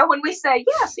salsa. When we say,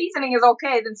 yeah, seasoning is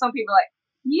okay, then some people are like,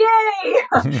 yay,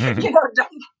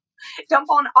 dump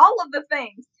on all of the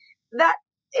things. That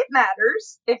it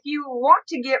matters. If you want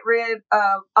to get rid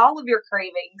of all of your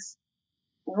cravings,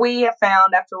 we have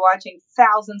found after watching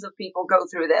thousands of people go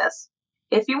through this,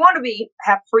 if you want to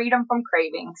have freedom from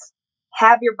cravings,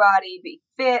 have your body be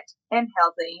fit and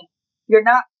healthy, you're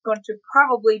not going to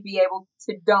probably be able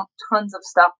to dump tons of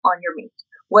stuff on your meat,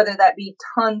 whether that be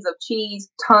tons of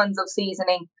cheese, tons of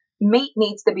seasoning. Meat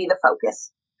needs to be the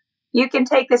focus. You can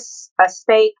take a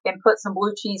steak and put some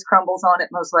blue cheese crumbles on it,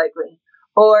 most likely,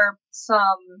 or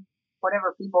some,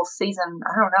 whatever people season,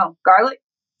 I don't know, garlic?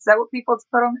 Is that what people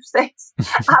put on their steaks?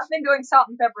 I've been doing salt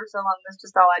and pepper so long, that's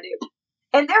just all I do.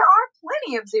 And there are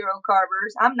plenty of zero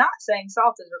carbers. I'm not saying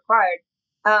salt is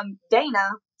required.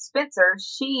 Dana Spencer,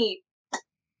 is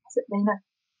it Dana?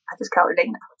 I just call her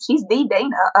Dana. She's the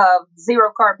Dana of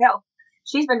Zero Carb Health.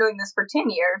 She's been doing this for 10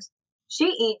 years. She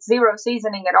eats zero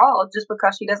seasoning at all just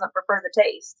because she doesn't prefer the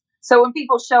taste. So when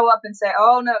people show up and say,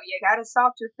 oh no, you got to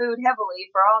salt your food heavily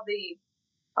for all the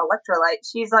electrolytes,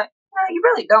 she's like, no, you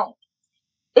really don't.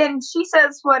 And she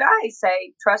says what I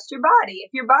say, trust your body.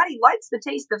 If your body likes the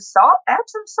taste of salt, add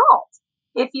some salt.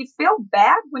 If you feel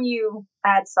bad when you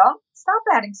add salt, stop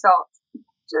adding salt.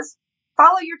 Just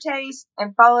follow your taste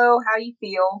and follow how you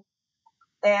feel.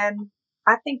 And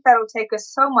I think that'll take us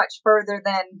so much further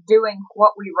than doing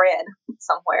what we read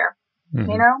somewhere.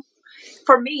 Mm-hmm.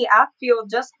 For me, I feel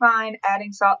just fine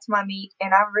adding salt to my meat,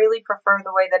 and I really prefer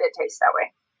the way that it tastes that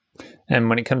way. And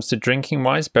when it comes to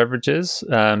drinking-wise beverages,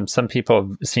 some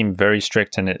people seem very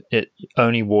strict, and it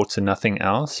only water, nothing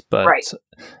else. But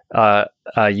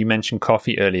right. You mentioned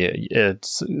coffee earlier.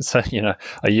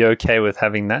 Are you okay with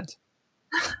having that?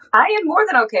 I am more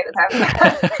than okay with having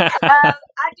that.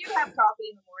 I do have coffee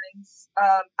in the mornings.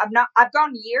 I've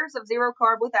gone years of zero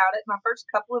carb without it. My first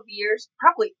couple of years,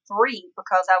 probably 3,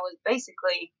 because I was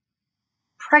basically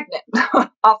pregnant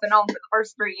off and on for the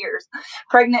first 3 years,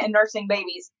 pregnant and nursing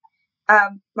babies.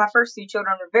 My first 2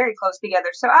 children were very close together.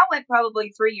 So I went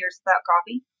probably 3 years without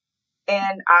coffee,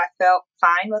 and I felt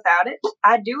fine without it.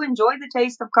 I do enjoy the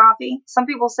taste of coffee. Some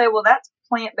people say, well, that's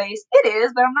plant-based. It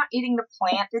is, but I'm not eating the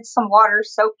plant. It's some water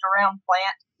soaked around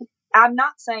plant. I'm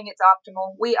not saying it's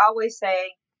optimal. We always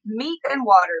say meat and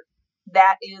water.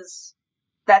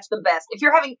 That's the best. If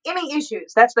you're having any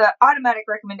issues, that's the automatic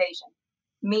recommendation.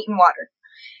 Meat and water.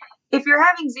 If you're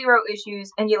having zero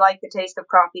issues and you like the taste of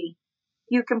coffee,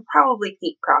 you can probably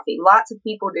keep coffee. Lots of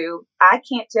people do. I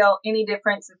can't tell any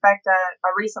difference. In fact, I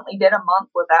recently did a month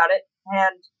without it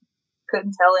and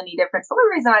couldn't tell any difference. The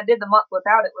only reason I did the month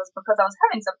without it was because I was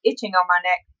having some itching on my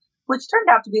neck, which turned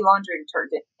out to be laundry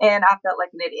detergent, and I felt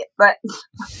like an idiot. But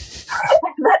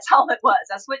that's all it was.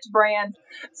 I switched brands.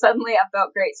 Suddenly I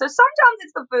felt great. So sometimes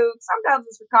it's the food, sometimes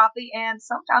it's the coffee, and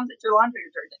sometimes it's your laundry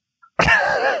detergent.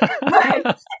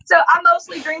 So I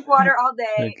mostly drink water all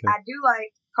day. Okay. I do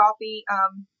like coffee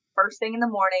first thing in the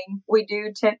morning. We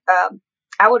do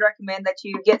I would recommend that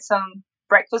you get some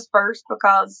breakfast first,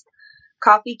 because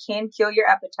coffee can kill your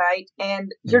appetite,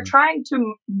 and you're trying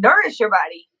to nourish your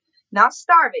body, not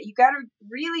starve it. You got to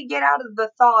really get out of the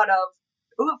thought of,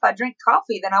 oh, if I drink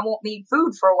coffee, then I won't need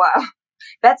food for a while.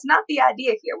 That's not the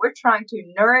idea here. We're trying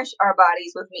to nourish our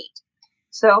bodies with meat.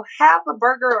 So have a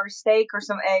burger or a steak or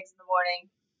some eggs in the morning.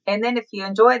 And then if you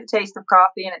enjoy the taste of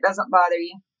coffee and it doesn't bother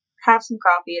you, have some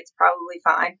coffee. It's probably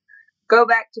fine. Go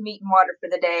back to meat and water for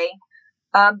the day.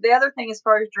 The other thing as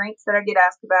far as drinks that I get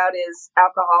asked about is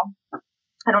alcohol.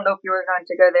 I don't know if you were going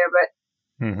to go there,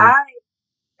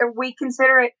 but we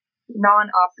consider it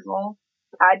non-optimal.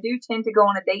 I do tend to go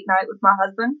on a date night with my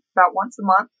husband about once a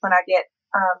month when I get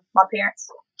my parents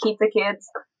keep the kids.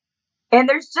 And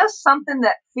there's just something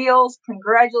that feels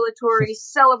congratulatory,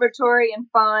 celebratory, and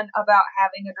fun about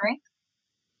having a drink.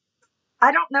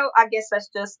 I don't know. I guess that's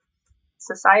just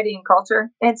society and culture.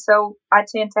 And so I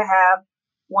tend to have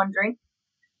one drink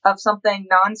of something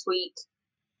non-sweet,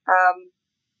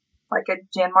 like a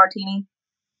gin martini,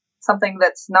 something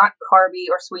that's not carby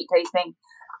or sweet tasting.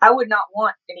 I would not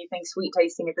want anything sweet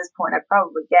tasting at this point. I'd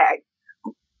probably gag.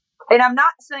 And I'm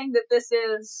not saying that this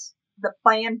is the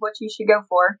plan, what you should go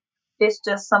for. It's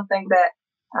just something that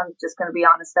I'm just going to be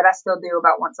honest that I still do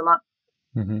about once a month.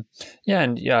 Yeah,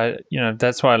 and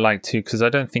that's why I like to, because I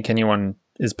don't think anyone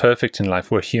is perfect in life.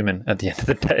 We're human at the end of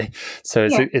the day, so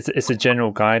it's a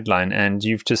general guideline, and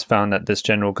you've just found that this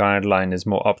general guideline is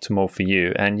more optimal for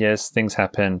you. And yes, things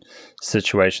happen,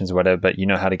 situations, whatever, but you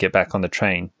know how to get back on the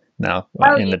train now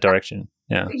the direction.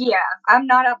 Yeah, I'm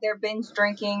not out there binge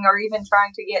drinking or even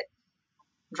trying to get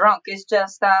drunk. It's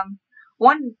just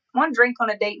one drink on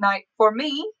a date night for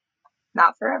me,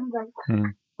 not for everybody.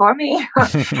 For me,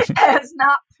 has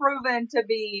not proven to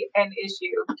be an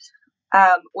issue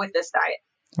with this diet.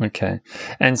 Okay.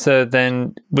 And so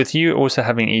then with you also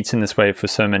having eaten this way for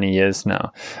so many years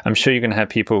now, I'm sure you're going to have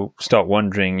people start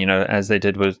wondering, as they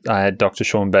did with, I had Dr.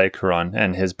 Sean Baker on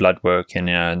and his blood work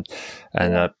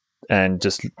and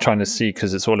just trying to see,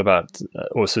 because it's all about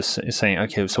also saying,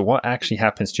 okay, so what actually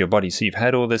happens to your body? So you've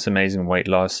had all this amazing weight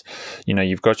loss,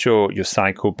 you've got your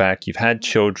cycle back, you've had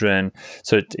children.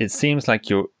 So it seems like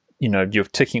you're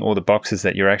ticking all the boxes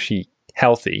that you're actually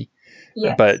healthy.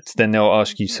 Yes. But then they'll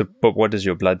ask you, so, but what does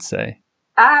your blood say?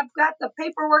 I've got the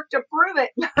paperwork to prove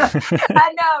it.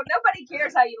 I know nobody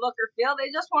cares how you look or feel. They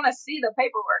just want to see the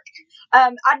paperwork.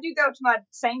 I do go to my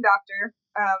same doctor,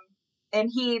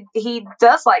 and he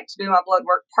does like to do my blood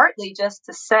work, partly just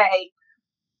to say,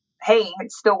 hey,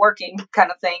 it's still working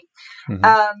kind of thing.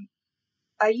 I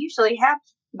usually have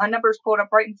my numbers pulled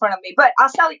up right in front of me, but I'll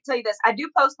tell you this. I do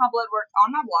post my blood work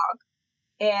on my blog,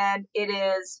 and it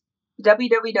is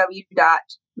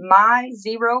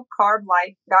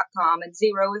www.myzero-carblife.com, and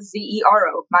zero is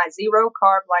zero,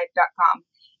 myzero-carblife.com.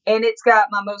 And it's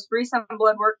got my most recent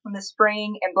blood work from the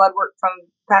spring and blood work from the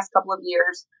past couple of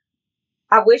years.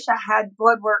 I wish I had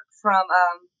blood work from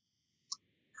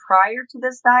prior to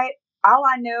this diet. All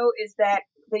I know is that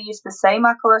they used to say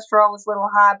my cholesterol was a little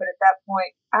high, but at that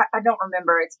point, I don't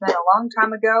remember. It's been a long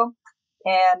time ago.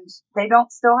 And they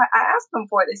don't still. I asked them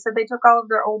for it. They said they took all of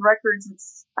their old records.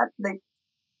 It's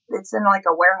in like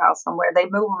a warehouse somewhere. They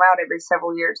move them out every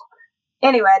several years.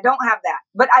 Anyway, I don't have that,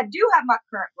 but I do have my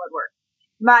current blood work.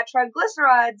 My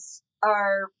triglycerides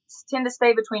tend to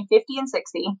stay between 50 and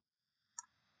 60,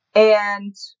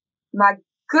 and my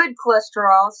good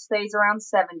cholesterol stays around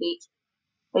 70.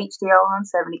 HDL around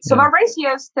 70. So my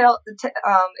ratio still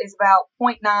is about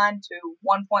 0.9 to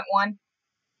 1.1.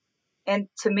 And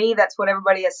to me, that's what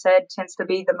everybody has said tends to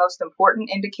be the most important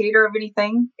indicator of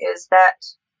anything, is that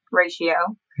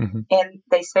ratio. And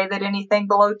they say that anything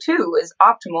below 2 is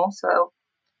optimal. So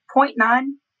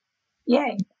 0.9,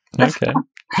 yay. Okay.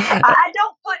 I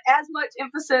don't put as much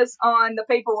emphasis on the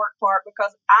paperwork part,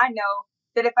 because I know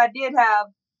that if I did have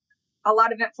a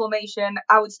lot of inflammation,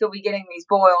 I would still be getting these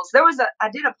boils. I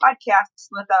did a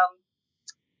podcast with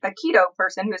a keto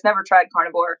person who's never tried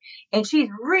carnivore, and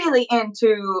she's really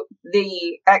into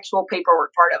the actual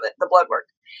paperwork part of it, the blood work.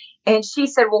 And she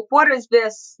said, well, what is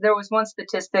this? There was one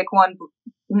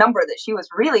number that she was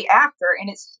really after,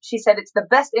 and she said it's the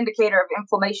best indicator of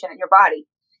inflammation in your body.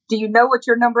 Do you know what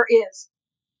your number is?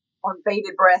 On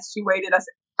bated breath, she waited. I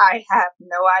said, I have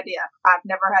no idea. I've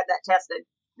never had that tested.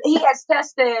 He has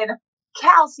tested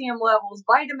calcium levels,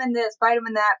 vitamin this,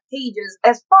 vitamin that, pages.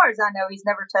 As far as I know, he's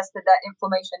never tested that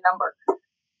inflammation number.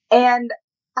 And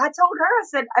I told her, I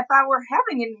said, if I were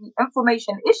having any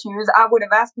inflammation issues, I would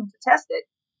have asked him to test it.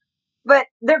 but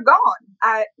they're gone.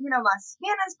 My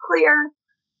skin is clear.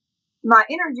 My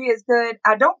energy is good.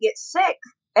 I don't get sick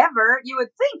ever. You would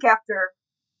think after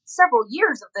several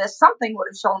years of this, something would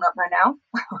have shown up by now.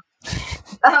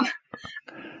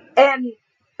 And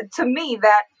to me,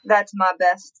 that's my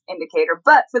best indicator.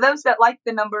 But for those that like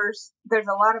the numbers, there's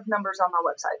a lot of numbers on my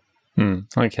website.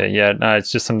 Okay, yeah, no,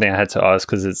 it's just something I had to ask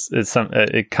because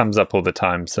it comes up all the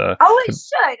time. So it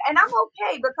should, and I'm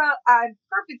okay because I'm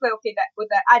perfectly okay with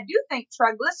that. I do think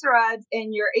triglycerides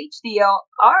and your HDL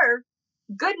are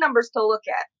good numbers to look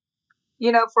at.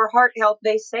 For heart health,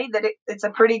 they say that it's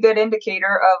a pretty good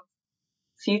indicator of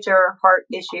future heart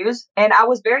issues. And I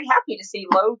was very happy to see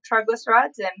low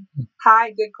triglycerides and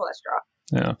high good cholesterol.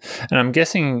 Yeah. And I'm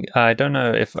guessing, I don't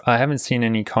know if I haven't seen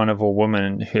any carnivore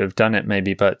women who have done it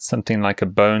maybe, but something like a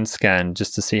bone scan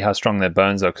just to see how strong their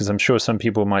bones are. Because I'm sure some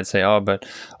people might say, oh, but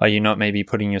are you not maybe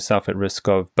putting yourself at risk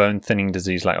of bone thinning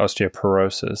disease like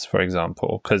osteoporosis, for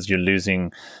example, because you're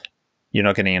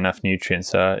not getting enough nutrients.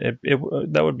 So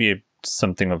that would be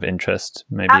something of interest,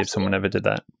 maybe if someone ever did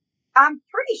that. I'm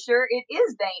pretty sure it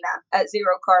is Dana at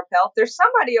Zero Carb Health. There's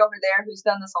somebody over there who's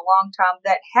done this a long time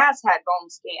that has had bone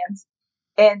scans.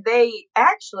 And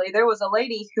there was a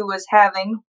lady who was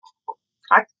having,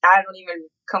 I don't even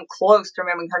come close to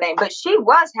remembering her name, but she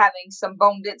was having some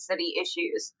bone density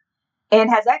issues and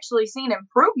has actually seen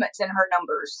improvements in her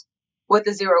numbers with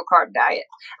the zero carb diet.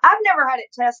 I've never had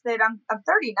it tested. I'm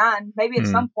 39. Maybe at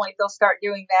some point they'll start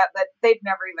doing that, but they've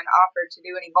never even offered to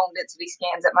do any bone density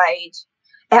scans at my age,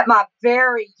 at my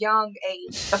very young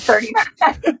age of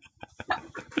 39.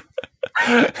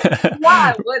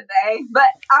 Why would they? But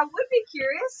I would be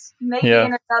curious.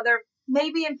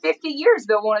 Maybe in 50 years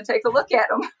they'll want to take a look at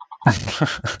them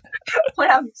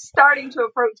when I'm starting to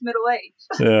approach middle age.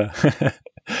 Yeah.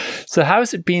 So how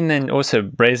has it been then also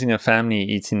raising a family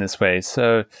eating this way?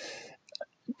 So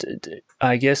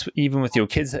I guess even with your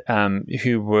kids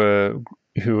who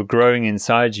were growing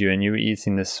inside you and you were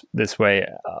eating this way,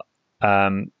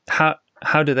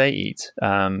 how do they eat?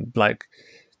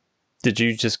 Did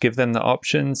you just give them the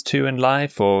options too in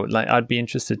life, or I'd be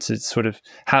interested to sort of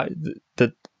how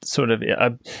it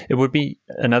would be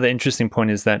another interesting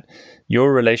point is that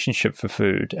your relationship for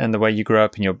food and the way you grow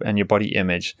up and your body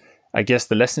image, I guess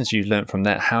the lessons you learned from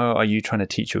that, how are you trying to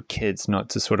teach your kids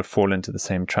not to sort of fall into the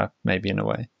same trap, maybe in a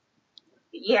way?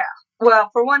 Yeah.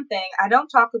 Well, for one thing, I don't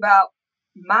talk about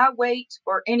my weight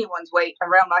or anyone's weight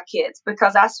around my kids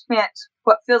because I spent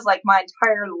what feels like my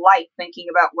entire life thinking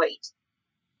about weight.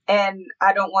 And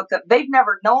I don't want them. They've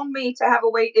never known me to have a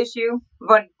weight issue.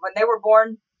 When they were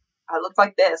born, I looked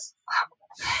like this.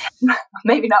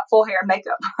 Maybe not full hair and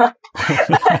makeup.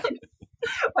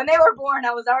 When they were born,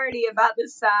 I was already about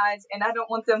this size, and I don't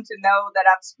want them to know that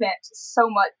I've spent so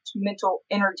much mental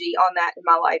energy on that in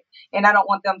my life, and I don't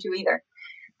want them to either.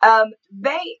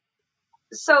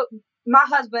 So my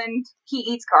husband, he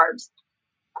eats carbs.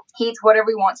 He eats whatever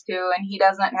he wants to, and he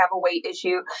doesn't have a weight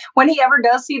issue. When he ever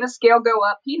does see the scale go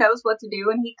up, he knows what to do,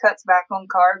 and he cuts back on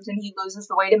carbs, and he loses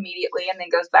the weight immediately, and then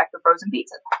goes back to frozen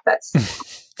pizza.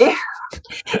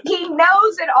 He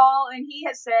knows it all, and he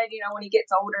has said, when he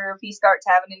gets older, if he starts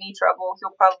having any trouble,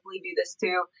 he'll probably do this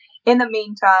too. In the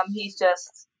meantime, he's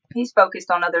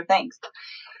focused on other things.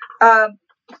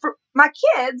 For my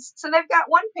kids, so they've got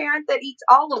one parent that eats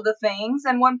all of the things,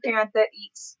 and one parent that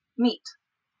eats meat.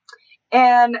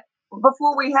 And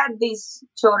before we had these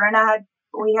children,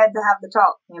 we had to have the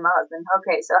talk, me and my husband.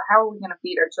 Okay, so how are we going to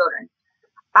feed our children?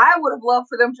 I would have loved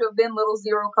for them to have been little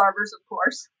zero carbers, of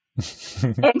course.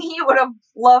 And he would have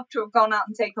loved to have gone out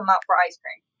and taken them out for ice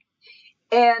cream.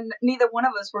 And neither one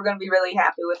of us were going to be really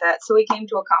happy with that. So we came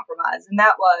to a compromise. And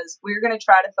that was, we were going to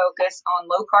try to focus on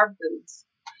low carb foods,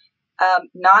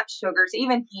 not sugars.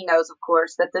 Even he knows, of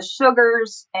course, that the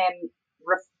sugars and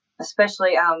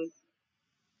especially,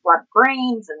 a lot of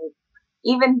grains, and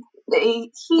even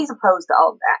he's opposed to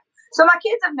all of that. So my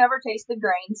kids have never tasted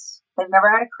grains. They've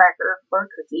never had a cracker or a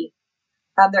cookie.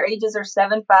 Their ages are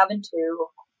 7, 5, and 2.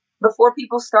 Before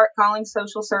people start calling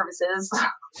social services,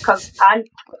 because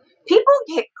people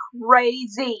get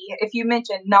crazy if you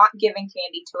mention not giving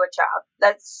candy to a child.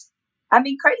 That's,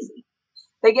 crazy.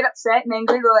 They get upset and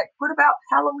angry. They're like, what about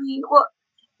Halloween? Well,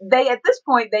 at this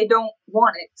point, they don't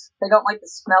want it. They don't like the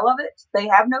smell of it. They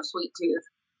have no sweet tooth.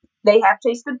 They have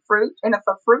tasted fruit, and if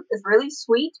a fruit is really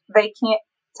sweet, they can't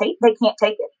take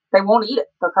it. They won't eat it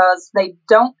because they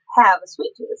don't have a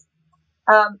sweet tooth.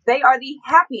 They are the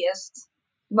happiest,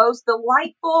 most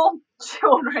delightful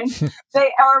children.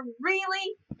 They are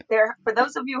for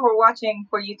those of you who are watching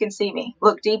where you can see me,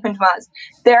 look deep into my eyes.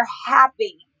 They're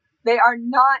happy. They are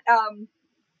not,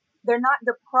 they're not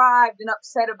deprived and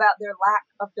upset about their lack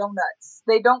of donuts.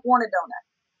 They don't want a donut.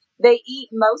 They eat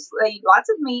lots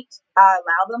of meat. I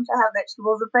allow them to have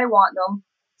vegetables if they want them.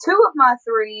 2 of my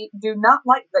 3 do not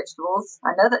like vegetables.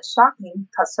 I know that's shocking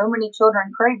because so many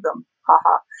children crave them.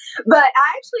 Haha. But I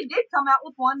actually did come out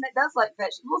with one that does like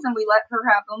vegetables, and we let her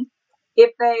have them.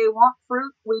 If they want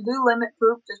fruit, we do limit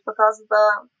fruit just because of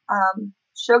the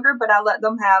sugar, but I let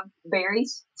them have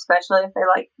berries, especially if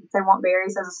they want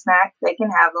berries as a snack, they can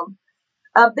have them.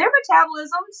 Their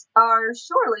metabolisms are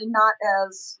surely not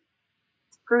as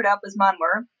screwed up as mine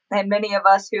were, and many of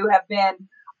us who have been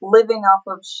living off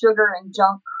of sugar and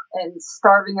junk and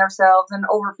starving ourselves and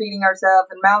overfeeding ourselves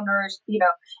and malnourished,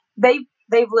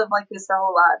 they've lived like this their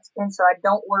whole lives, and so I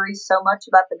don't worry so much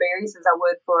about the berries as I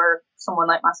would for someone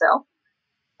like myself.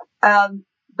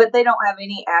 But they don't have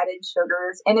any added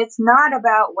sugars, and it's not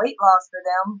about weight loss for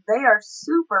them. They are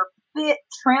super fit,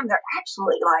 trim. They're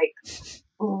actually like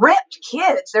ripped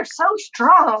kids. They're so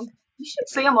strong. You should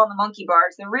see them on the monkey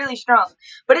bars. They're really strong.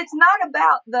 But it's not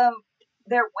about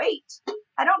their weight.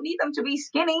 I don't need them to be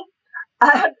skinny.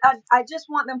 I just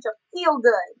want them to feel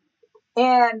good.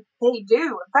 And they do.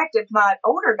 In fact, if my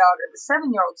older daughter, the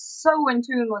 7-year-old, so in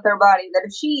tune with her body that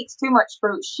if she eats too much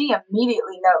fruit, she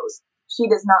immediately knows she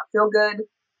does not feel good.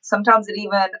 Sometimes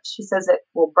she says it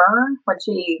will burn when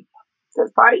she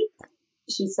says potty.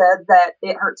 She said that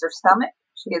it hurts her stomach.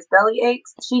 She gets belly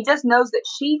aches. She just knows that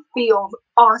she feels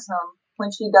awesome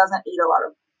when she doesn't eat a lot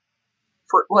of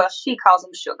fruit. Well, she calls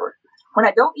them sugar. When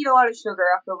I don't eat a lot of sugar,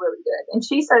 I feel really good. And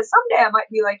she says, someday I might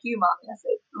be like you, Mommy. I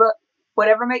say, look,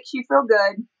 whatever makes you feel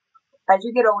good, as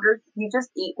you get older, you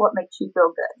just eat what makes you feel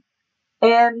good.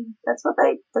 And that's what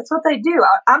they do.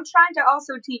 I'm trying to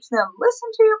also teach them, listen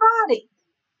to your body.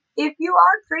 If you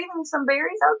are craving some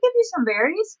berries, I'll give you some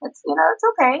berries. It's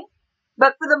okay.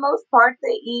 But for the most part,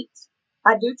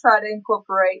 I do try to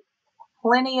incorporate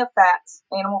plenty of fats,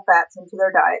 animal fats, into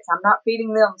their diets. I'm not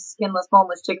feeding them skinless,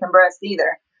 boneless chicken breast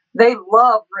either. They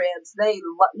love ribs.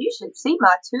 You should see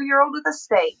my 2-year-old with a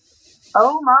steak.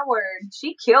 Oh my word.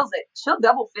 She kills it. She'll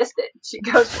double fist it. She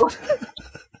goes for it.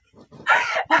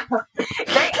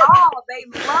 They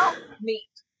love meat.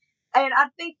 And I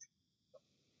think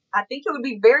it would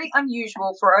be very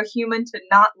unusual for a human to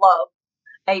not love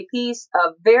a piece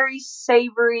of very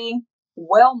savory,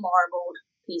 well-marbled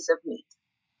piece of meat.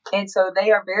 And so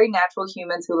they are very natural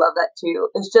humans who love that too.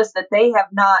 It's just that they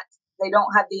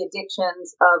don't have the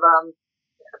addictions of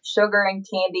sugar and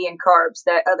candy and carbs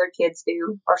that other kids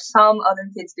do, or some other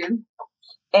kids do.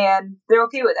 And they're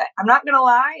okay with that. I'm not going to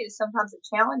lie, it is sometimes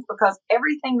a challenge because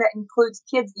everything that includes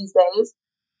kids these days,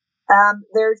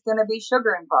 there's going to be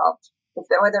sugar involved.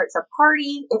 Whether it's a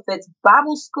party, if it's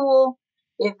Bible school,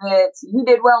 if it's you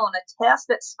did well on a test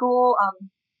at school.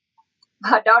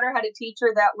 My daughter had a teacher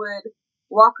that would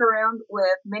walk around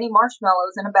with mini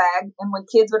marshmallows in a bag, and when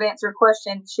kids would answer a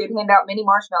question, she'd hand out mini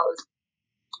marshmallows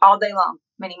all day long,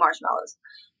 mini marshmallows.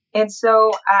 And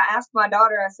so I asked my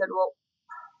daughter, I said, well,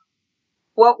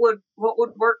 what would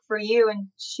work for you? And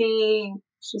she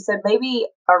said, maybe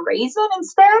a raisin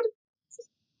instead.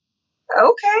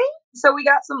 Okay. So we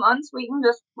got some unsweetened,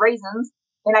 just raisins.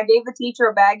 And I gave the teacher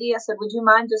a baggie. I said, would you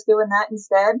mind just doing that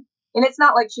instead? And it's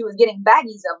not like she was getting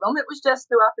baggies of them. It was just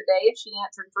throughout the day. If she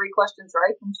answered 3 questions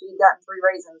right, then she had gotten 3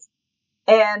 raisins.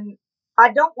 And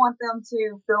I don't want them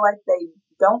to feel like they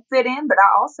don't fit in, but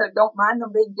I also don't mind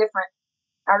them being different.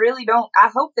 I really don't. I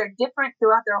hope they're different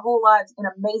throughout their whole lives in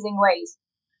amazing ways.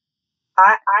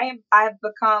 I have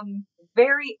become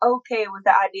very okay with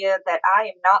the idea that I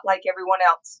am not like everyone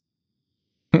else.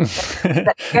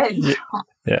 That's good.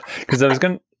 Yeah, because I was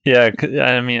going. Yeah,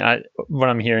 I mean, what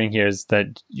I'm hearing here is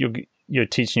that you're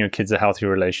teaching your kids a healthy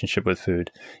relationship with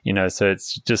food. So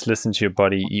it's just listen to your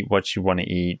body, eat what you want to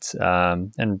eat,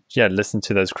 and listen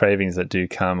to those cravings that do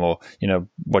come, or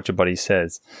what your body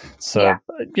says. So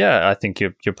I think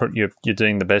you're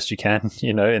doing the best you can,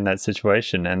 in that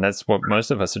situation, and that's what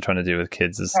most of us are trying to do with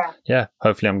kids. Is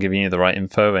hopefully I'm giving you the right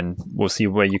info, and we'll see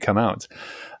where you come out.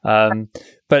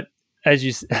 But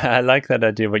I like that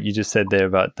idea, what you just said there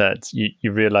about that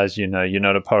you realize, you're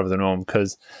not a part of the norm,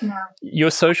 because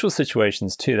your social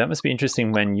situations too, that must be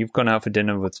interesting when you've gone out for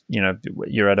dinner with,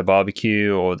 you're at a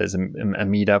barbecue, or there's a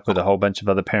meetup with a whole bunch of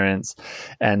other parents,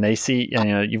 and they see,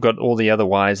 you've got all the other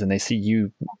wives, and they see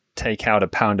you take out a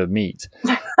pound of meat.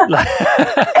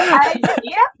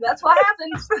 That's what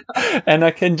happens. And I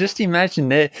can just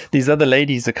imagine these other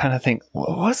ladies are kind of think,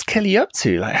 what's Kelly up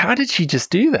to? Like, how did she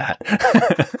just do that?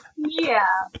 Yeah.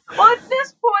 Well, at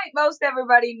this point, most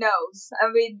everybody knows. I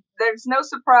mean, there's no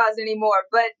surprise anymore.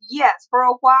 But yes, for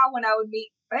a while when I would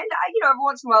meet, and every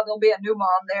once in a while there'll be a new mom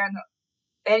there, and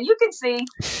And you can see,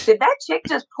 did that chick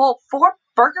just pull 4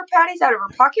 burger patties out of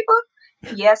her pocketbook?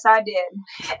 Yes, I did.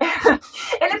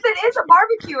 And if it is a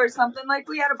barbecue or something, like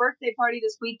we had a birthday party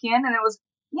this weekend and it was,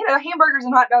 hamburgers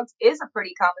and hot dogs is a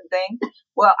pretty common thing.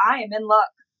 Well, I am in luck.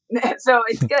 So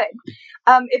it's good.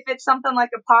 If it's something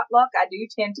like a potluck, I do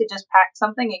tend to just pack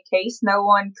something in case no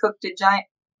one cooked a giant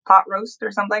pot roast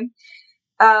or something.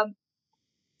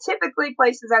 Typically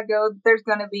places I go, there's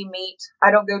going to be meat.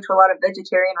 I don't go to a lot of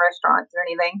vegetarian restaurants or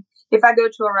anything. If I go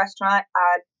to a restaurant,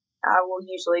 I will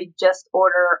usually just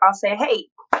order. I'll say, hey,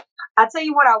 I'll tell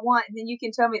you what I want, and then you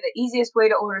can tell me the easiest way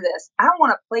to order this. I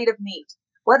want a plate of meat,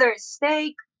 whether it's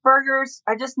steak, burgers.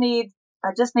 I just need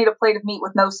a plate of meat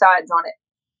with no sides on it.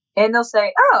 And they'll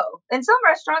say, oh, and some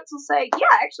restaurants will say,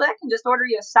 yeah, actually, I can just order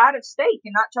you a side of steak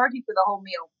and not charge you for the whole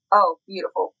meal. Oh,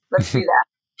 beautiful. Let's do that.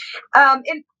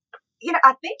 And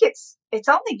I think it's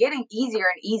only getting easier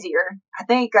and easier. I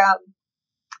think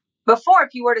before,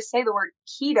 if you were to say the word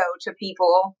keto to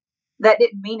people, that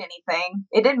didn't mean anything.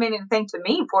 It didn't mean anything to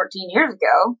me 14 years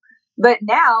ago. But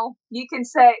now you can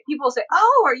say, people say,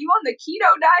 oh, are you on the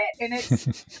keto diet? And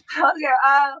it's, I'll go,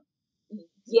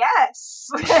 yes.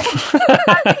 Kind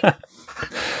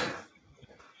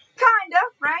of,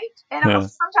 right? And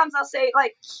sometimes I'll say,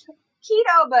 like,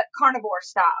 keto, but carnivore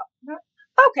style.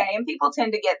 Okay, and people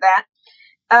tend to get that.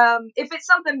 If it's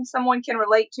something someone can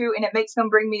relate to and it makes them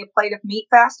bring me a plate of meat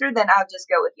faster, then I'll just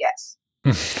go with yes.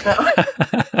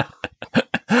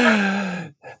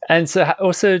 And so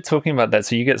also talking about that,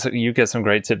 so you get some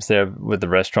great tips there with the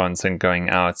restaurants and going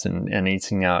out and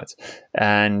eating out.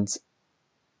 And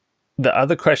the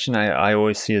other question I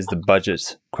always see is the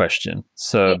budget question.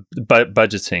 So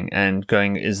budgeting and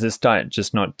going, is this diet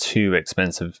just not too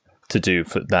expensive to do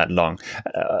for that long?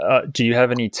 Do you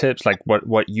have any tips, like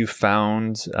what you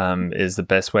found is the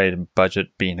best way to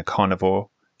budget being a carnivore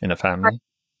in a family?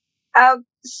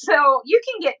 So you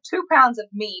can get 2 pounds of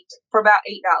meat for about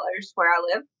 $8 where I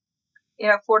live.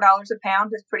 $4 a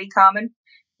pound is pretty common.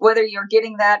 Whether you're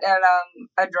getting that at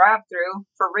a drive-through,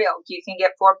 for real, you can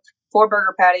get four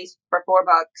burger patties for $4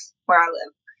 where I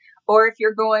live. Or if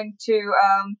you're going to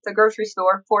the grocery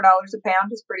store, $4 a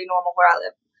pound is pretty normal where I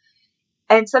live.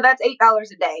 And so that's $8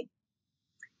 a day.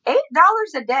 $8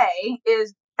 a day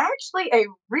is actually a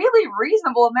really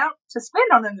reasonable amount to spend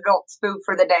on an adult's food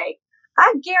for the day.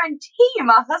 I guarantee you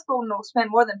my husband will spend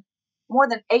more than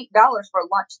 $8 for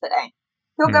lunch today.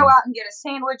 He'll go out and get a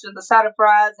sandwich with a side of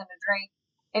fries and a drink,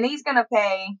 and he's going to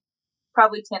pay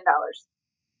probably $10.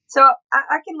 So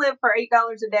I can live for $8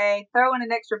 a day, throw in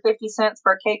an extra 50 cents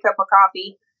for a K-cup of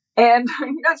coffee, and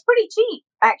it's pretty cheap,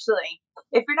 actually.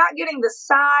 If you're not getting the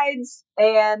sides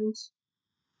and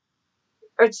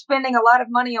or spending a lot of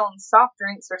money on soft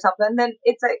drinks or something, then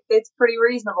it's pretty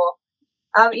reasonable.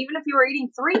 Even if you were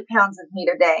eating 3 pounds of meat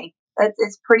a day,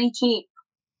 it's pretty cheap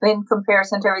in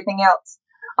comparison to everything else.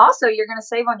 Also, you're going to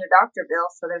save on your doctor bill,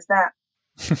 so there's that.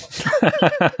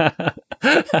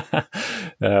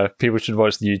 People should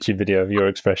watch the YouTube video of your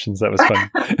expressions. That was funny.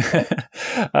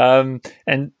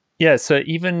 And yeah, so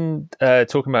even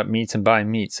talking about meat and buying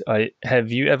meat,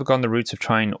 have you ever gone the route of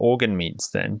trying organ meats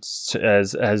then,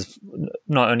 as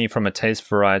not only from a taste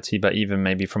variety, but even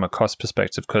maybe from a cost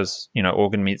perspective, because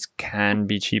organ meats can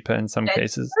be cheaper in some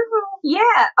cases?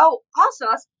 Yeah. Oh, also,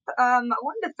 I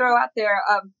wanted to throw out there,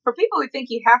 for people who think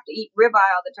you have to eat ribeye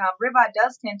all the time, ribeye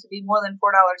does tend to be more than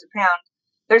 $4 a pound.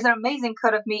 There's an amazing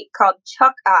cut of meat called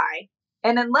chuck eye.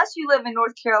 And unless you live in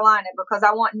North Carolina, because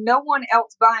I want no one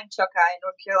else buying chuck eye in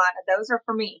North Carolina, those are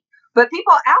for me. But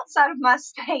people outside of my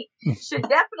state should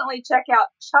definitely check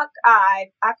out chuck eye.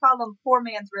 I call them poor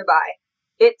man's ribeye.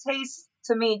 It tastes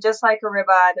to me just like a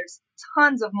ribeye. There's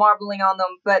tons of marbling on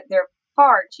them, but they're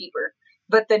far cheaper.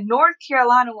 But the North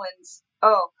Carolina ones,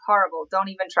 oh, horrible. Don't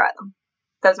even try them.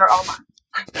 Those are all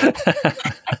mine.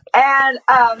 And,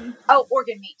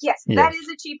 organ meat. Yes, that is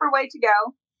a cheaper way to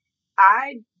go.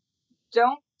 I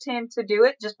don't tend to do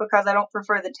it just because I don't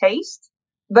prefer the taste.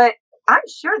 But I'm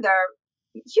sure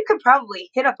you could probably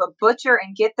hit up a butcher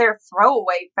and get their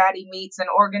throwaway fatty meats and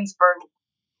organs for,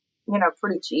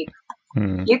 pretty cheap.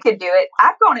 You could do it.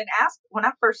 I've gone and asked, when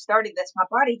I first started this, my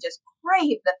body just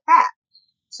craved the fat.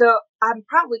 So I'm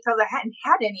probably because I hadn't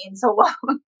had any in so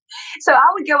long. So I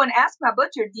would go and ask my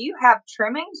butcher, do you have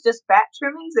trimmings, just fat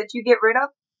trimmings that you get rid of?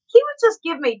 He would just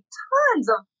give me tons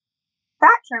of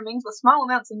fat trimmings with small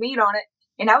amounts of meat on it,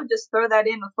 and I would just throw that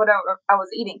in with what I was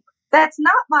eating. That's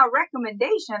not my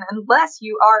recommendation unless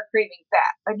you are craving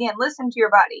fat. Again, listen to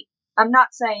your body. I'm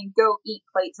not saying go eat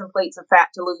plates and plates of fat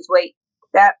to lose weight.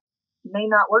 That may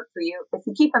not work for you. If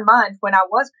you keep in mind, when I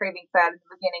was craving fat in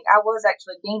the beginning, I was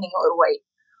actually gaining a little weight.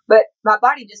 but my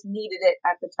body just needed it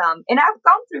at the time. And I've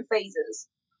gone through phases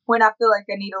when I feel like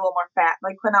I need a little more fat.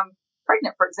 Like when I'm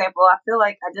pregnant, for example, I feel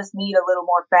like I just need a little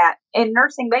more fat. And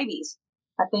nursing babies,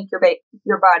 I think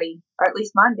your body, or at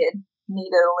least mine did,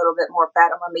 needed a little bit more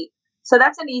fat on my meat. So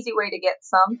that's an easy way to get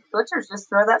some. Butchers just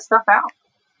throw that stuff out.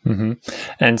 Mm-hmm.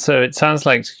 And so it sounds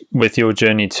like with your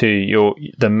journey too,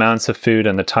 the amounts of food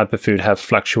and the type of food have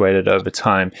fluctuated over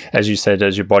time, as you said,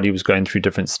 as your body was going through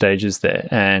different stages there,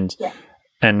 and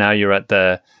now you're at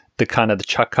the kind of the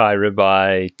chuck eye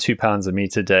ribeye, 2 pounds of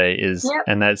meat a day is,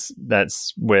 and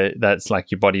that's where that's like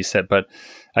your body set. But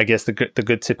I guess the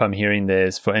good tip I'm hearing there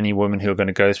is for any women who are going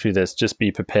to go through this, just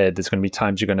be prepared. There's going to be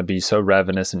times you're going to be so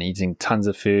ravenous and eating tons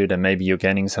of food, and maybe you're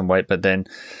gaining some weight, but then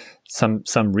some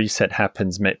reset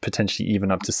happens, potentially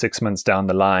even up to 6 months down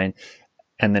the line,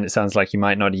 and then it sounds like you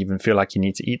might not even feel like you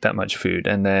need to eat that much food,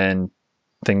 and then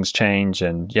things change,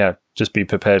 and just be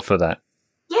prepared for that.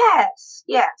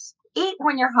 Yes. Eat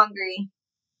when you're hungry.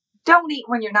 Don't eat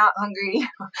when you're not hungry.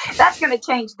 That's going to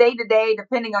change day to day,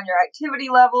 depending on your activity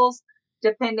levels,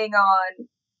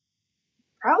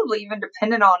 probably even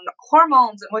dependent on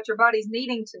hormones and what your body's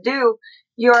needing to do.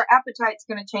 Your appetite's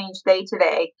going to change day to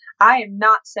day. I am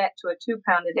not set to a 2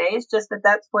 pound a day. It's just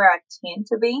that's where I tend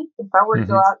to be. If I were to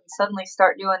go out and suddenly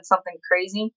start doing something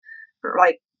crazy,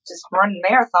 like just running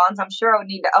marathons, I'm sure I would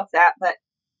need to up that, but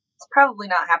it's probably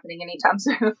not happening anytime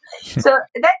soon. So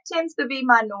that tends to be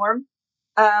my norm.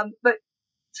 But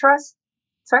trust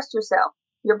yourself.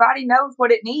 Your body knows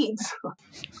what it needs.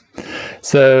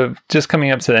 So just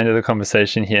coming up to the end of the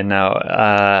conversation here now,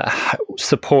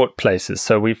 support places.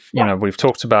 So we've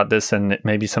talked about this, and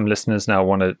maybe some listeners now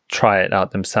want to try it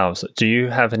out themselves. Do you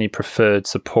have any preferred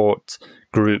support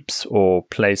groups or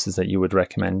places that you would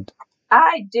recommend?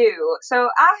 I do. So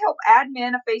I help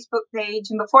admin a Facebook page.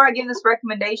 And before I give this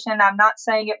recommendation, I'm not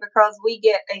saying it because we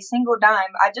get a single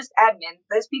dime. I just admin.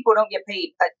 Those people don't get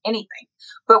paid anything,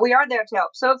 but we are there to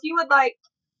help. So if you would like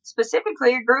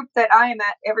specifically a group that I am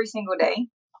at every single day,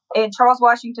 in Charles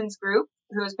Washington's group,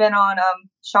 who has been on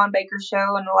Sean Baker's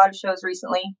show and a lot of shows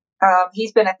recently.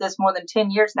 He's been at this more than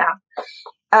 10 years now.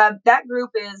 That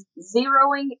group is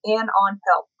Zeroing In on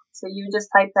Health. So you just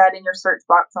type that in your search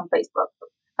box on Facebook.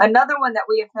 Another one that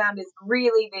we have found is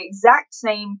really the exact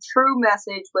same true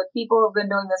message with people who have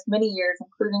been doing this many years,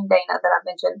 including Dana that I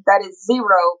mentioned. That is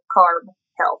zero-carb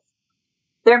health.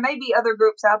 There may be other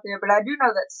groups out there, but I do know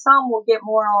that some will get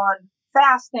more on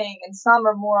fasting, and some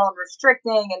are more on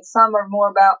restricting, and some are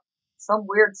more about some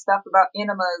weird stuff about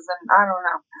enemas, and I don't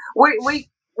know.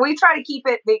 We try to keep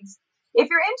it big. If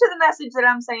you're into the message that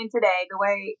I'm saying today, the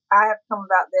way I have come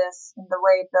about this, and the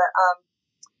way that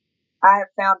I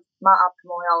have found my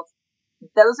optimal health,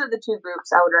 those are the two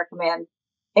groups I would recommend.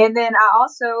 And then I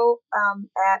also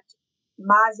at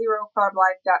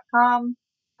myzerocarblife.com.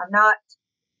 I'm not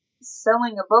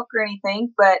selling a book or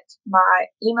anything, but my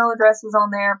email address is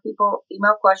on there. People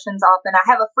email questions often.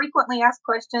 I have a frequently asked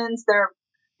questions.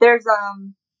 There's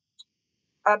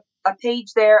a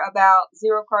page there about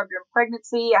zero carb during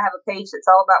pregnancy. I have a page that's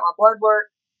all about my blood work.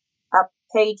 A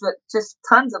page with just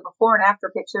tons of before and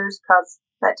after pictures, because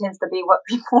that tends to be what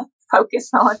people focus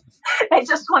on. They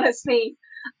just want to see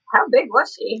how big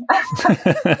was she.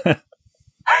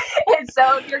 And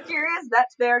so if you're curious,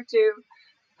 that's there too.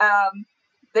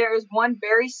 There is one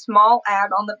very small ad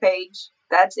on the page.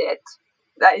 That's it.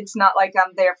 It's not like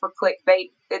I'm there for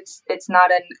clickbait. It's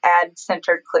not an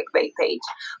ad-centered clickbait page.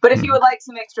 But if you would like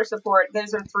some extra support,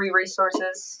 those are 3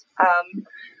 resources.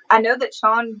 I know that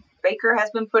Sean Baker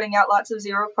has been putting out lots of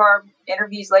zero-carb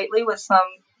interviews lately with some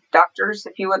doctors,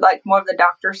 if you would like more of the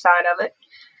doctor side of it.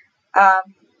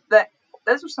 But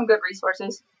those are some good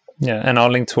resources. Yeah, and I'll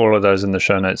link to all of those in the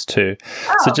show notes too.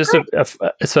 So just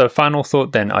a final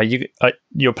thought then.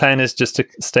 Your plan is just to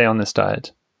stay on this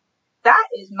diet? That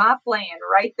is my plan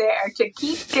right there, to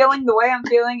keep feeling the way I'm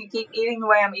feeling and keep eating the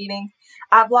way I'm eating.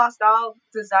 I've lost all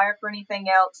desire for anything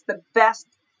else. The best,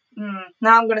 now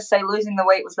I'm going to say losing the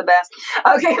weight was the best.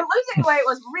 Okay, losing weight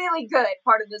was really good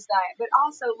part of this diet, but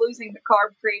also losing the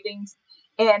carb cravings.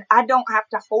 And I don't have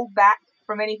to hold back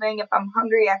from anything. If I'm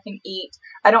hungry, I can eat.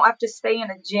 I don't have to stay in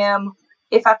a gym.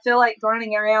 If I feel like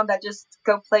running around, I just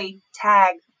go play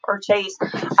tag or chase.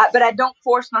 But I don't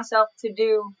force myself to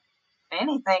do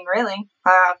anything really.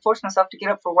 I force myself to get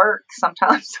up for work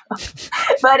sometimes.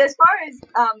 But as far as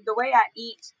the way I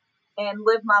eat and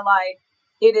live my life,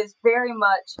 it is very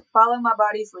much follow my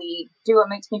body's lead, do what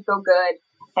makes me feel good.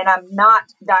 And I'm not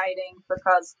dieting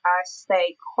because I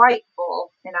stay quite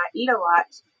full and I eat a lot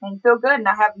and feel good, and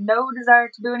I have no desire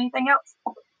to do anything else.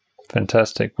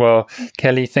 Fantastic. Well,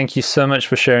 Kelly, thank you so much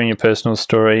for sharing your personal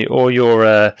story, all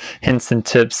your hints and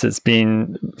tips. It's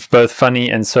been both funny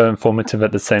and so informative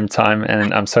at the same time,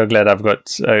 and I'm so glad I've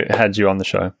had you on the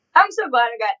show. I'm so glad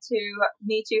I got to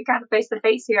meet you kind of face to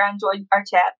face here. I enjoyed our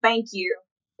chat. Thank you.